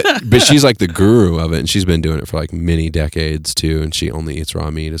 but she's like the guru of it, and she's been doing it for like many decades too, and she only eats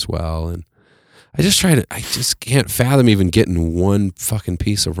raw meat as well. And I just can't fathom even getting one fucking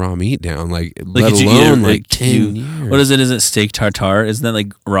piece of raw meat down, like let alone like 10 years. What is it? Is it steak tartare? Isn't that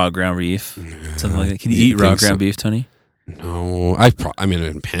like raw ground beef? Something like that. Can you eat raw ground beef, Tony? No, I mean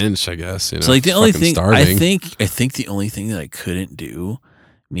in pinch, I guess. So like the only thing starving. I think the only thing that I couldn't do,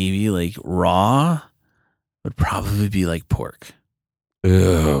 maybe like raw, would probably be like pork.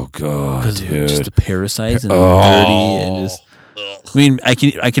 Oh God, dude! Just the parasites and dirty and just. I mean, I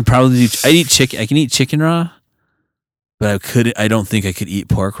can probably do. I'd eat chicken. I can eat chicken raw, but I don't think I could eat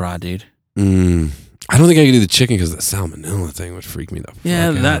pork raw, dude. I don't think I could do the chicken because the salmonella thing would freak me the fuck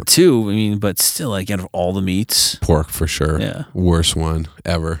out. That too. I mean, but still, like out of all the meats, pork for sure. Yeah, worst one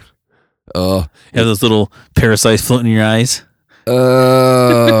ever. You have those little parasites floating in your eyes.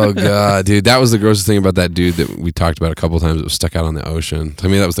 Oh God, dude, that was the grossest thing about that dude that we talked about a couple of times. It was stuck out on the ocean. To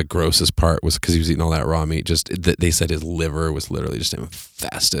me, that was the grossest part, was because he was eating all that raw meat. Just they said his liver was literally just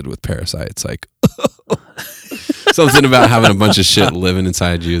infested with parasites. Like something about having a bunch of shit living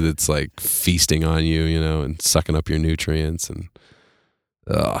inside you that's like feasting on you, and sucking up your nutrients, and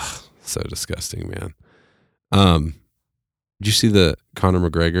so disgusting, man. Did you see the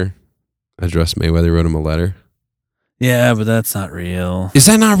Conor McGregor addressed Mayweather? Wrote him a letter. Yeah, but that's not real. Is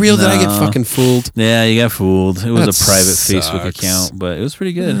that not real? Did I get No. fucking fooled? Yeah, you got fooled. It was That a private sucks. Facebook account, but it was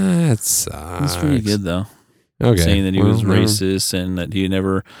pretty good. That sucks. It was pretty good, though. Okay. Saying that he Well, was never- racist and that he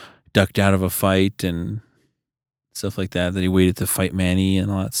never ducked out of a fight and stuff like that, that he waited to fight Manny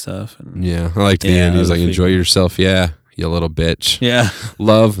and all that stuff. And Yeah, I liked the Yeah, end. it He's was like, a enjoy yourself. Yeah, you little bitch. yeah,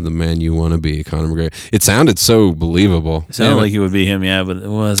 Love the man you want to be, Conor McGregor. It sounded so believable. it sounded Yeah, like it would be him, yeah, but it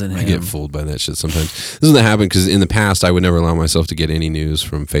wasn't him. I get fooled by that shit sometimes. This is what happened because in the past I would never allow myself to get any news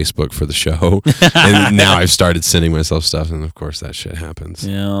from Facebook for the show, and now I've started sending myself stuff, and of course that shit happens.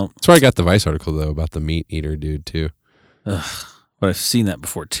 Yeah, That's where I got the Vice article though about the meat eater dude too. but I've seen that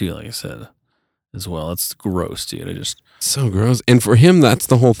before too, like I said, as well. It's gross, dude. I just So gross. And for him, that's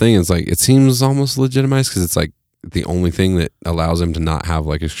the whole thing. It's like it seems almost legitimized because it's like the only thing that allows him to not have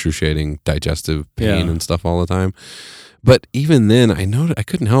like excruciating digestive pain Yeah. and stuff all the time. But even then, I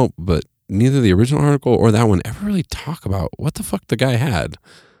couldn't help but neither the original article or that one ever really talk about what the fuck the guy had.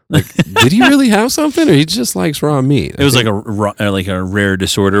 Like, did he really have something, or he just likes raw meat? it was like a rare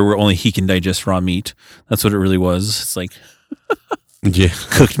disorder where only he can digest raw meat. That's what it really was. It's like yeah.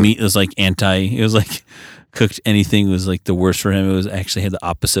 cooked meat was like it was like cooked anything was like the worst for him. It was actually had the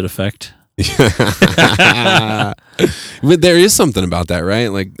opposite effect. But there is something about that, right?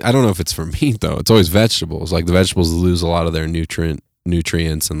 Like, I don't know if it's for meat though. It's always vegetables. Like the vegetables lose a lot of their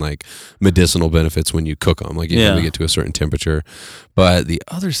nutrients and like medicinal benefits when you cook them. Like you have to get to a certain temperature. But the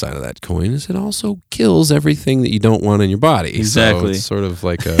other side of that coin is it also kills everything that you don't want in your body. Exactly. So it's sort of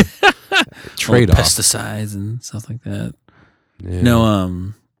like a trade-off. Pesticides and stuff like that. Yeah.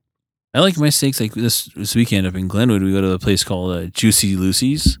 No, I like my steaks like this weekend up in Glenwood. We go to a place called Juicy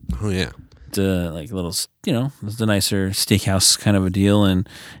Lucy's. Oh yeah. It's like a little, it's a nicer steakhouse kind of a deal, and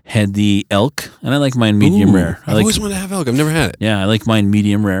had the elk, and I like mine medium Ooh, rare. I've always wanted to have elk. I've never had it. Yeah, I like mine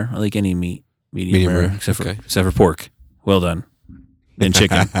medium rare. I like any meat medium rare, rare. except Okay. for pork. Well done. And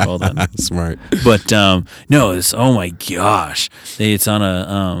chicken. Well done. Smart. But no, it's oh my gosh, it's on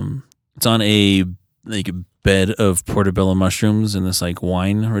a like a bed of portobello mushrooms and this like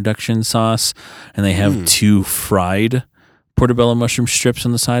wine reduction sauce, and they have 2 fried portobello mushroom strips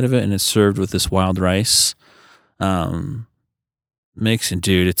on the side of it, and it's served with this wild rice mix. And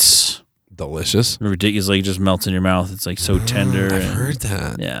dude, it's Delicious. ridiculous. Like it just melts in your mouth. It's like so tender. I've and- heard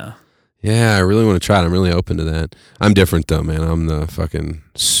that. Yeah. Yeah, I really want to try it. I'm really open to that. I'm different though, man. I'm the fucking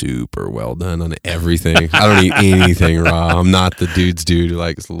super well done on everything. I don't eat anything raw. I'm not the dude who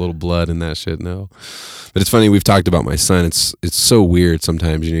likes a little blood and that shit. No. But it's funny, we've talked about my son. It's so weird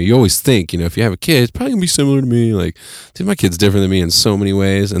sometimes, you always think, if you have a kid, it's probably gonna be similar to me. Like, dude, my kid's different than me in so many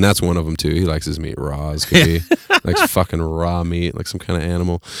ways. And that's one of them too. He likes his meat raw as could be. Likes fucking raw meat, like some kind of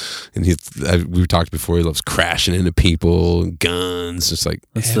animal. And we've talked before, he loves crashing into people, guns, just like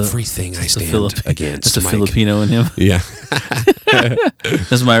everything I stand against. That's a Mike. Filipino in him. Yeah.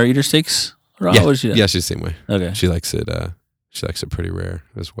 Does Myra eat her steaks raw? Yeah. What does she do? Yeah, she's the same way. Okay. She likes it. She likes it pretty rare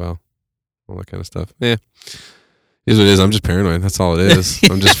as well. All that kind of stuff. Yeah. It is what it is. I'm just paranoid. That's all it is.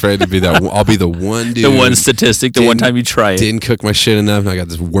 I'm just afraid to be that. I'll be the one dude. The one statistic, the one time you try it. Didn't cook my shit enough. And I got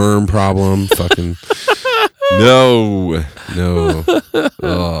this worm problem. Fucking. No.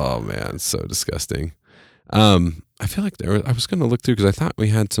 Oh man, it's so disgusting. I feel like I was going to look through because I thought we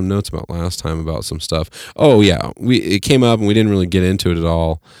had some notes about last time about some stuff. Oh yeah, it came up and we didn't really get into it at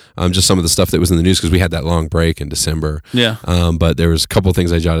all. Just some of the stuff that was in the news because we had that long break in December. Yeah. But there was a couple of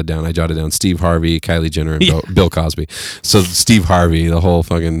things I jotted down. I jotted down Steve Harvey, Kylie Jenner, and Bill Cosby. So Steve Harvey, the whole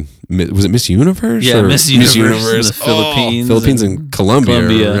fucking was it Miss Universe? Yeah, or Miss Universe in the Philippines, Philippines and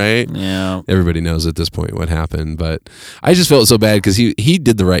Colombia, right? Yeah. Everybody knows at this point what happened, but I just felt so bad because he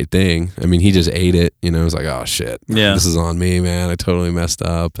did the right thing. I mean, he just ate it. It was like, oh shit, this is on me, man. I totally messed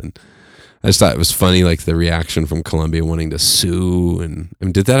up, and I just thought it was funny, like the reaction from Colombia wanting to sue. And I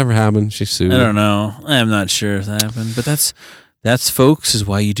mean, did that ever happen? She sued. I don't know. I'm not sure if that happened, but that's folks is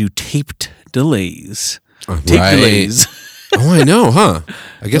why you do taped delays. Tape delays. Oh, I know, huh?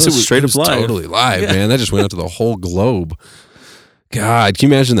 I guess it was straight up live. Totally live, man. That just went out to the whole globe. God, can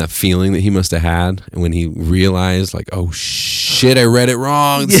you imagine that feeling that he must have had when he realized, like, oh shit, I read it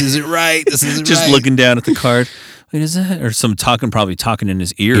wrong. This isn't right. This isn't Just right. looking down at the card. Wait, is that? Or some probably talking in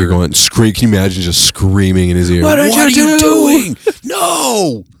his ear. You're going, scream. Can you imagine just screaming in his ear? What are you doing?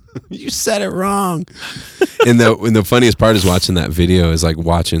 No, you said it wrong. And the funniest part is watching that video is like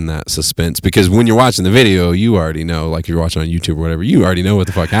watching that suspense, because when you're watching the video, you already know, like if you're watching on YouTube or whatever, you already know what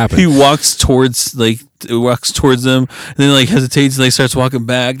the fuck happened. He walks towards like walks towards them, and then like hesitates, and like starts walking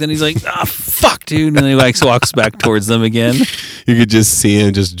back. Then he's like, "Ah, fuck, dude!" And then he like walks back towards them again. You could just see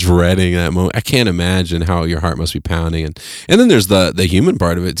him just dreading that moment. I can't imagine how your heart must be pounding. And then there's the human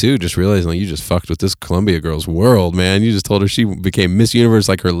part of it too. Just realizing like you just fucked with this Columbia girl's world, man. You just told her she became Miss Universe,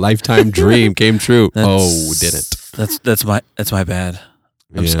 like her lifetime dream came true. Didn't. That's my bad.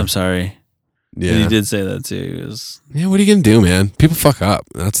 I'm sorry. Yeah, and he did say that too. Yeah, what are you gonna do, man? People fuck up.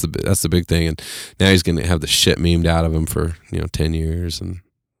 That's the big thing. And now he's gonna have the shit memed out of him for 10 years and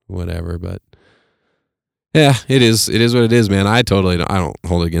whatever. But yeah, it is what it is, man. I don't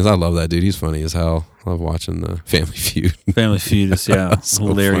hold it against. I love that dude. He's funny as hell. I love watching the Family Feud. Family Feud is So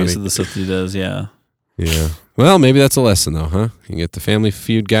hilarious. funny. The stuff that he does. Yeah. Well, maybe that's a lesson though, huh? You get the Family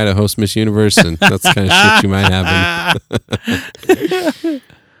Feud guy to host Miss Universe, and that's the kind of shit you might happen.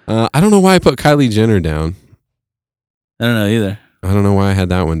 I don't know why I put Kylie Jenner down. I don't know either. I don't know why I had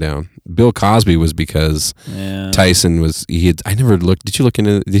that one down. Bill Cosby was because Tyson was. I never looked. Did you look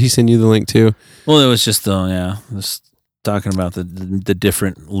into? Did he send you the link too? Well, it was just just talking about the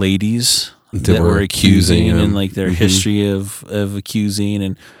different ladies that were accusing him. And like their history of accusing,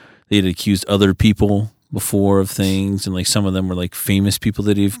 and they had accused other people before of things, and like some of them were like famous people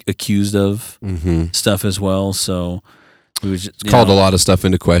that he've accused of stuff as well. So. Called a lot of stuff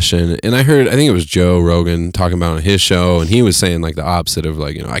into question, and I think it was Joe Rogan talking about on his show, and he was saying like the opposite of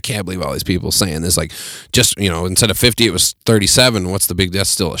like, I can't believe all these people saying this, like just instead of 50 it was 37. What's the big? That's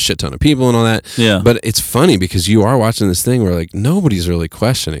still a shit ton of people and all that. Yeah. But it's funny because you are watching this thing where like nobody's really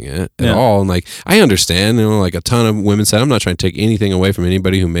questioning it at all, and like I understand, like a ton of women said, I'm not trying to take anything away from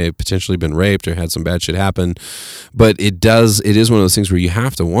anybody who may have potentially been raped or had some bad shit happen, but it is one of those things where you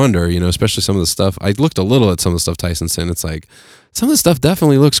have to wonder, especially some of the stuff. I looked a little at some of the stuff Tyson said. It's like some of the stuff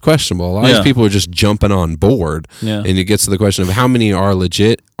definitely looks questionable. A lot of these people are just jumping on board, and it gets to the question of how many are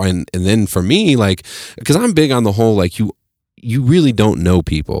legit. And then for me, like, because I'm big on the whole, like you really don't know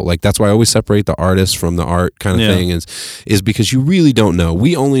people. Like that's why I always separate the artist from the art kind of thing is because you really don't know.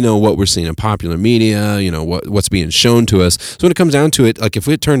 We only know what we're seeing in popular media, what's being shown to us. So when it comes down to it, like if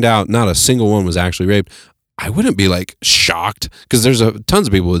it turned out not a single one was actually raped, I wouldn't be like shocked because there's tons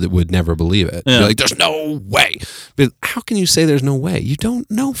of people that would never believe it. Yeah. Like, there's no way. But how can you say there's no way? You don't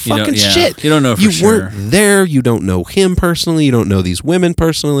know fucking shit. You don't know for you sure. You weren't there. You don't know him personally. You don't know these women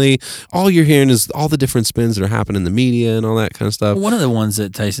personally. All you're hearing is all the different spins that are happening in the media and all that kind of stuff. One of the ones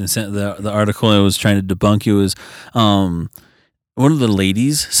that Tyson sent, the article I was trying to debunk you was one of the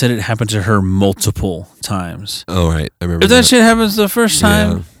ladies said it happened to her multiple times. Oh, right. I remember if that shit happens the first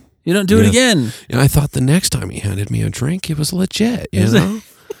time, you don't do it again. I thought the next time he handed me a drink, it was legit, know?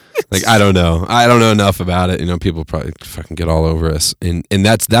 Like, I don't know. I don't know enough about it. People probably fucking get all over us. And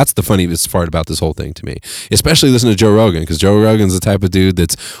that's the funniest part about this whole thing to me. Especially listening to Joe Rogan, because Joe Rogan's the type of dude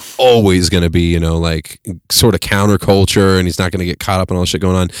that's always going to be, like sort of counterculture, and he's not going to get caught up in all the shit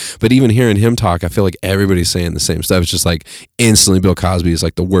going on. But even hearing him talk, I feel like everybody's saying the same stuff. It's just like instantly Bill Cosby is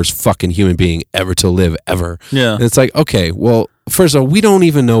like the worst fucking human being ever to live, ever. Yeah. And it's like, okay, well, first of all, we don't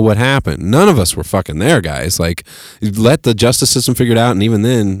even know what happened. None of us were fucking there, guys. Like, let the justice system figure it out, and even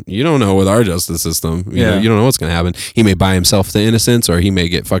then, you don't know with our justice system. You know, you don't know what's going to happen. He may buy himself to innocence, or he may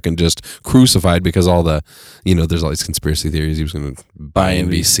get fucking just crucified because all the, there's all these conspiracy theories. He was going to buy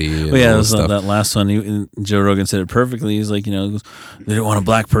NBC. Well, yeah, that last one. Joe Rogan said it perfectly. He's like, they don't want a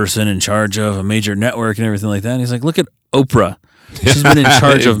black person in charge of a major network and everything like that. And he's like, look at Oprah. She's been in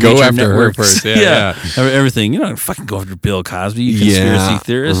charge of go major after networks. her first. Yeah. Everything. You don't fucking go after Bill Cosby, you conspiracy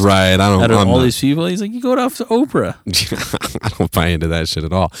theorist. Right. Out of all these people, he's like, you go after Oprah. I don't buy into that shit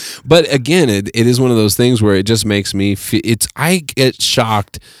at all. But again, it is one of those things where it just makes me feel. I get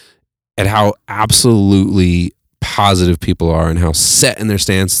shocked at how absolutely positive people are and how set in their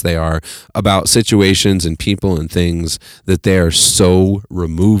stance they are about situations and people and things that they are so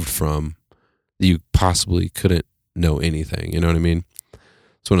removed from that you possibly couldn't know anything. You know what I mean?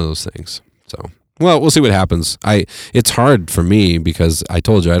 It's one of those things. So, well, we'll see what happens. It's hard for me because I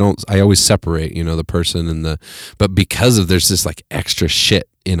told you I always separate, the person but because of there's this like extra shit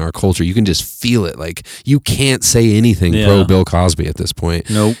in our culture, you can just feel it. Like, you can't say anything pro Bill Cosby at this point.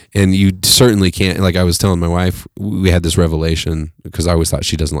 Nope. And you certainly can't. Like, I was telling my wife, we had this revelation because I always thought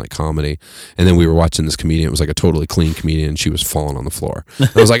she doesn't like comedy. And then we were watching this comedian. It was like a totally clean comedian, and she was falling on the floor. And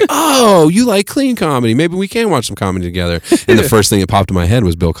I was like, oh, you like clean comedy. Maybe we can watch some comedy together. And the first thing that popped in my head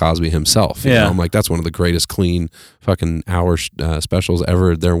was Bill Cosby himself. You know? I'm like, that's one of the greatest clean fucking hour specials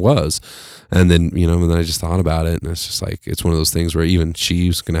ever there was. And then, and then I just thought about it, and it's just like, it's one of those things where even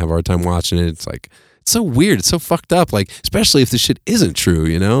she's going to have a hard time watching it. It's like, it's so weird. It's so fucked up. Like, especially if the shit isn't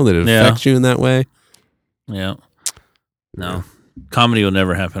true, that it affects you in that way. Yeah. No. Comedy will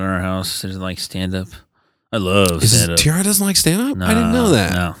never happen in our house. There's like stand up. I love stand up. Tiara doesn't like stand up? I didn't know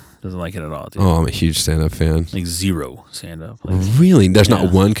that. No, doesn't like it at all, dude. Oh, I'm a huge stand up fan. Like zero stand up. Like, Really? There's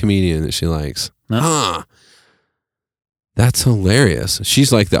not one comedian that she likes. No. Huh. That's hilarious.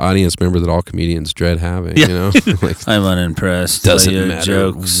 She's like the audience member that all comedians dread having, you know? Like, I'm unimpressed. doesn't Your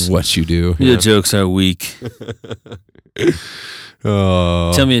matter jokes. what you do. Your jokes are weak.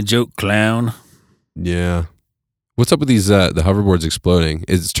 Oh. Tell me a joke, clown. Yeah. What's up with these the hoverboards exploding?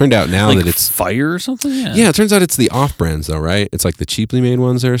 It's turned out now like that it's fire or something? Yeah, it turns out it's the off brands though, right? It's like the cheaply made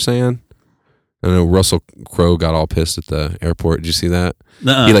ones they're saying. I know Russell Crowe got all pissed at the airport. Did you see that?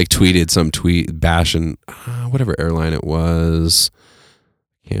 Nuh-uh. He like tweeted some tweet bashing whatever airline it was.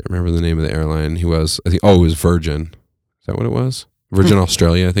 Can't remember the name of the airline. He was, I think, it was Virgin. Is that what it was? Virgin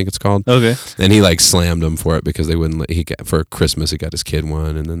Australia, I think it's called. Okay. And he like slammed him for it because they wouldn't let, for Christmas he got his kid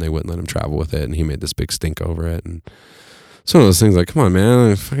one and then they wouldn't let him travel with it and he made this big stink over it. And it's one of those things like, come on,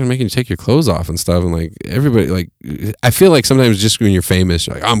 man, I'm fucking making you take your clothes off and stuff. And like everybody, like, I feel like sometimes just when you're famous,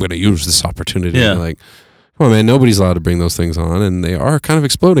 you're like, I'm going to use this opportunity. Yeah. And like, come on, man, nobody's allowed to bring those things on. And they are kind of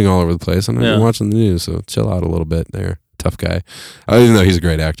exploding all over the place. I'm not even watching the news, so chill out a little bit there. Tough guy. Even though he's a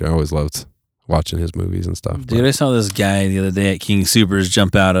great actor, I always loved watching his movies and stuff. Dude, I saw this guy the other day at King Supers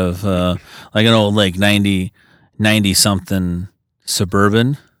jump out of like an old like 90 something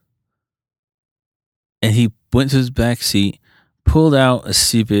Suburban. And he went to his back seat, pulled out a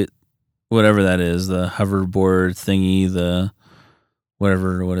stupid, whatever that is, the hoverboard thingy, the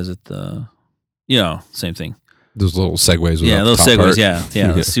whatever, what is it? Same thing. Those little segways. Yeah, those segways. Part.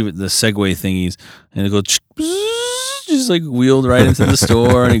 Yeah. The Segway thingies, and it go just like wheeled right into the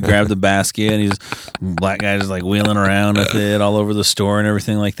store, and he grabbed the basket, and he's black guy just like wheeling around with it all over the store and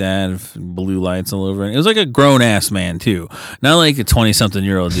everything like that, and blue lights all over it. It was like a grown ass man too, not like a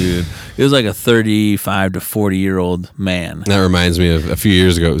 20-something-year-old dude. It was like a 35 to 40-year-old man. That reminds me of a few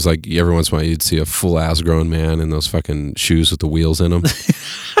years ago. It was like every once in a while you'd see a full ass grown man in those fucking shoes with the wheels in them.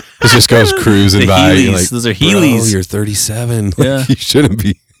 It just goes cruising by. Heelys. You're like, those are Heelys. Bro, you're 37. Like, Yeah. you shouldn't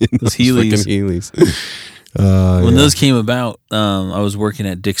be in those Heelys. fucking Heelys. When those came about, I was working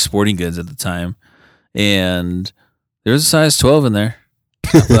at Dick's Sporting Goods at the time, and there was a size 12 in there.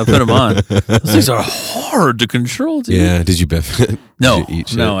 I put them on. Those things are hard to control, dude. Yeah. Did you biff it? No, Did you eat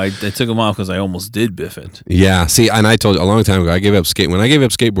shit? no, I took them off because I almost did biff it. Yeah. See, and I told you a long time ago, I gave up when I gave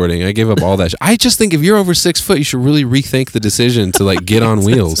up skateboarding, I gave up all that. I just think if you're over 6 foot, you should really rethink the decision to like get on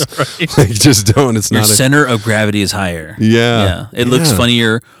wheels. Right. Like, just don't. It's Your not. center of gravity is higher. Yeah. It looks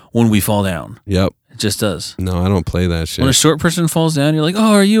funnier when we fall down. Yep. It just does. No, I don't play that shit. When a short person falls down, you're like,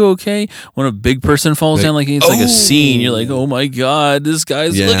 "Oh, are you okay?" When a big person falls down, like it's like a scene, you're like, "Oh my god, this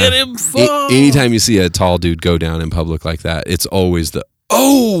guy's look at him fall." Anytime you see a tall dude go down in public like that, it's always the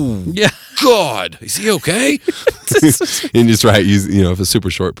God, is he okay? And just right, if a super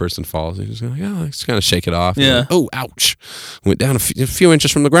short person falls, you just go like, just kind of shake it off. Yeah. Like, oh, ouch! Went down a few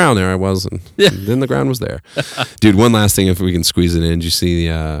inches from the ground. There I was, and then the ground was there. Dude, one last thing, if we can squeeze it in, did you see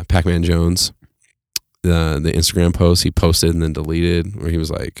the Pac-Man Jones? The Instagram post he posted and then deleted, where he was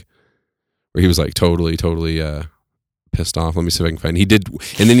like totally pissed off. Let me see if I can find. He did,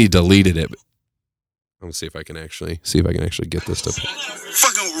 and then he deleted it. I'm gonna see if I can actually get this to.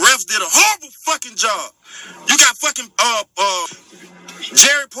 Fucking refs did a horrible fucking job. You got fucking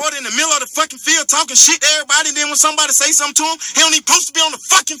Jerry Porter in the middle of the fucking field talking shit to everybody. And then when somebody say something to him, he don't even supposed to be on the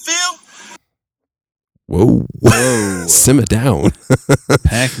fucking field. Whoa. Simmer down.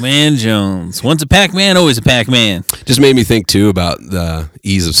 Pac-Man Jones. Once a Pac-Man, always a Pac-Man. Just made me think too about the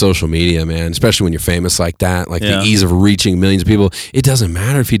ease of social media, man, especially when you're famous like that, like the ease of reaching millions of people. It doesn't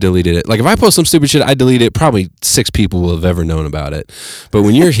matter if he deleted it. Like if I post some stupid shit, I delete it, probably 6 people will have ever known about it. But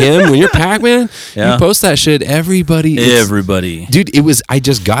when you're him, when you're Pac-Man, you post that shit, everybody. Dude, I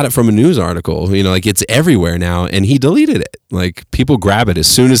just got it from a news article, like it's everywhere now, and he deleted it. Like people grab it as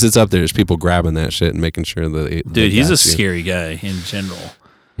soon as it's up there, there's people grabbing that shit and making sure that Dude, he's a scary guy in general.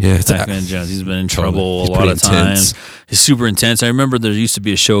 Yeah, it's Pac-Man Jones. He's been in trouble He's a lot of intense. times. He's super intense. I remember there used to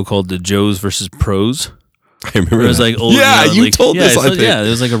be a show called The Joes versus Pros. I remember it was that. like old. You told this. I think. Yeah, it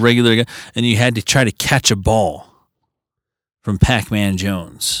was like a regular guy, and you had to try to catch a ball from Pac-Man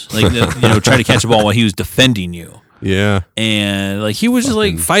Jones. Like try to catch a ball while he was defending you. Yeah. And like he was just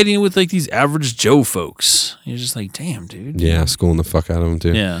like fighting with like these average Joe folks. You're just like, damn, dude. Yeah, schooling the fuck out of him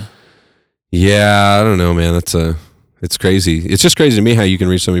too. Yeah. Yeah, I don't know, man. It's crazy. It's just crazy to me how you can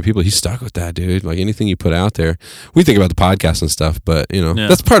reach so many people. He's stuck with that, dude. Like anything you put out there. We think about the podcast and stuff, but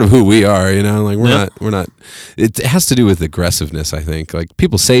that's part of who we are, like we're not it has to do with aggressiveness, I think. Like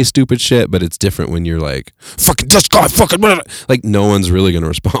people say stupid shit, but it's different when you're like, fucking this guy, fucking blah. Like no one's really gonna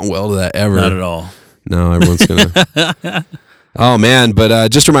respond well to that ever. Not at all. No, everyone's gonna Oh, man. But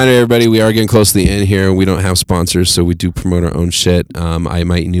just a reminder, everybody, we are getting close to the end here. We don't have sponsors, so we do promote our own shit. My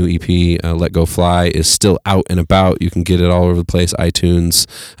new EP, Let Go Fly, is still out and about. You can get it all over the place, iTunes.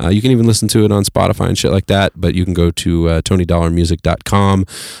 You can even listen to it on Spotify and shit like that. But you can go to TonyDollarMusic.com.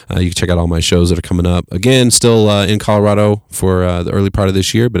 You can check out all my shows that are coming up. Again, still in Colorado for the early part of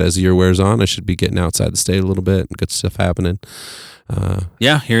this year. But as the year wears on, I should be getting outside the state a little bit. Good stuff happening.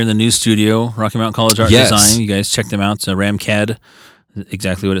 Here in the new studio, Rocky Mountain College Art Design. You guys check them out. It's RMCAD,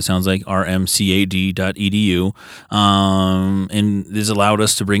 exactly what it sounds like, rmcad.edu. And this allowed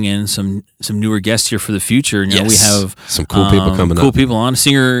us to bring in some newer guests here for the future. You know, we have some cool people coming up. Cool people on.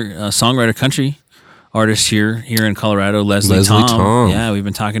 Singer, songwriter, country artist here in Colorado, Leslie Tom. Yeah, we've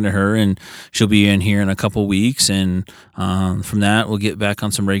been talking to her, and she'll be in here in a couple weeks. And from that, we'll get back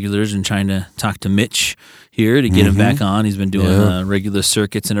on some regulars and trying to talk to Mitch here to get him back on. He's been doing regular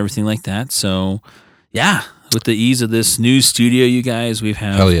circuits and everything like that. So, yeah, with the ease of this new studio, you guys, we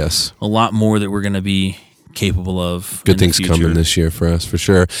have a lot more that we're going to be capable of. Good things coming this year for us, for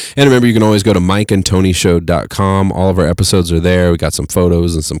sure. And remember, you can always go to mikeandtonyshow.com. All of our episodes are there. We got some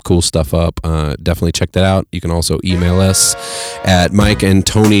photos and some cool stuff up. Definitely check that out. You can also email us at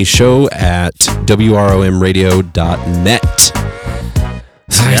mikeandtonyshow@wromradio.net.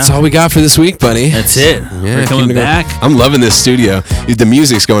 That's all we got for this week, buddy. That's it. Yeah, we're coming back. I'm loving this studio. The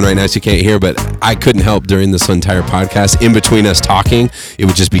music's going right now, so you can't hear, but I couldn't help during this entire podcast. In between us talking, it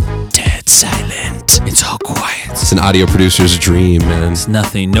would just be dead silent. It's all quiet. It's an audio producer's dream, man. It's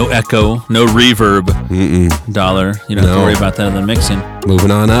nothing. No echo. No reverb. Dollar. You don't have to worry about that in the mixing.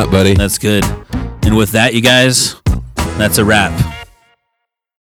 Moving on up, buddy. That's good. And with that, you guys, that's a wrap.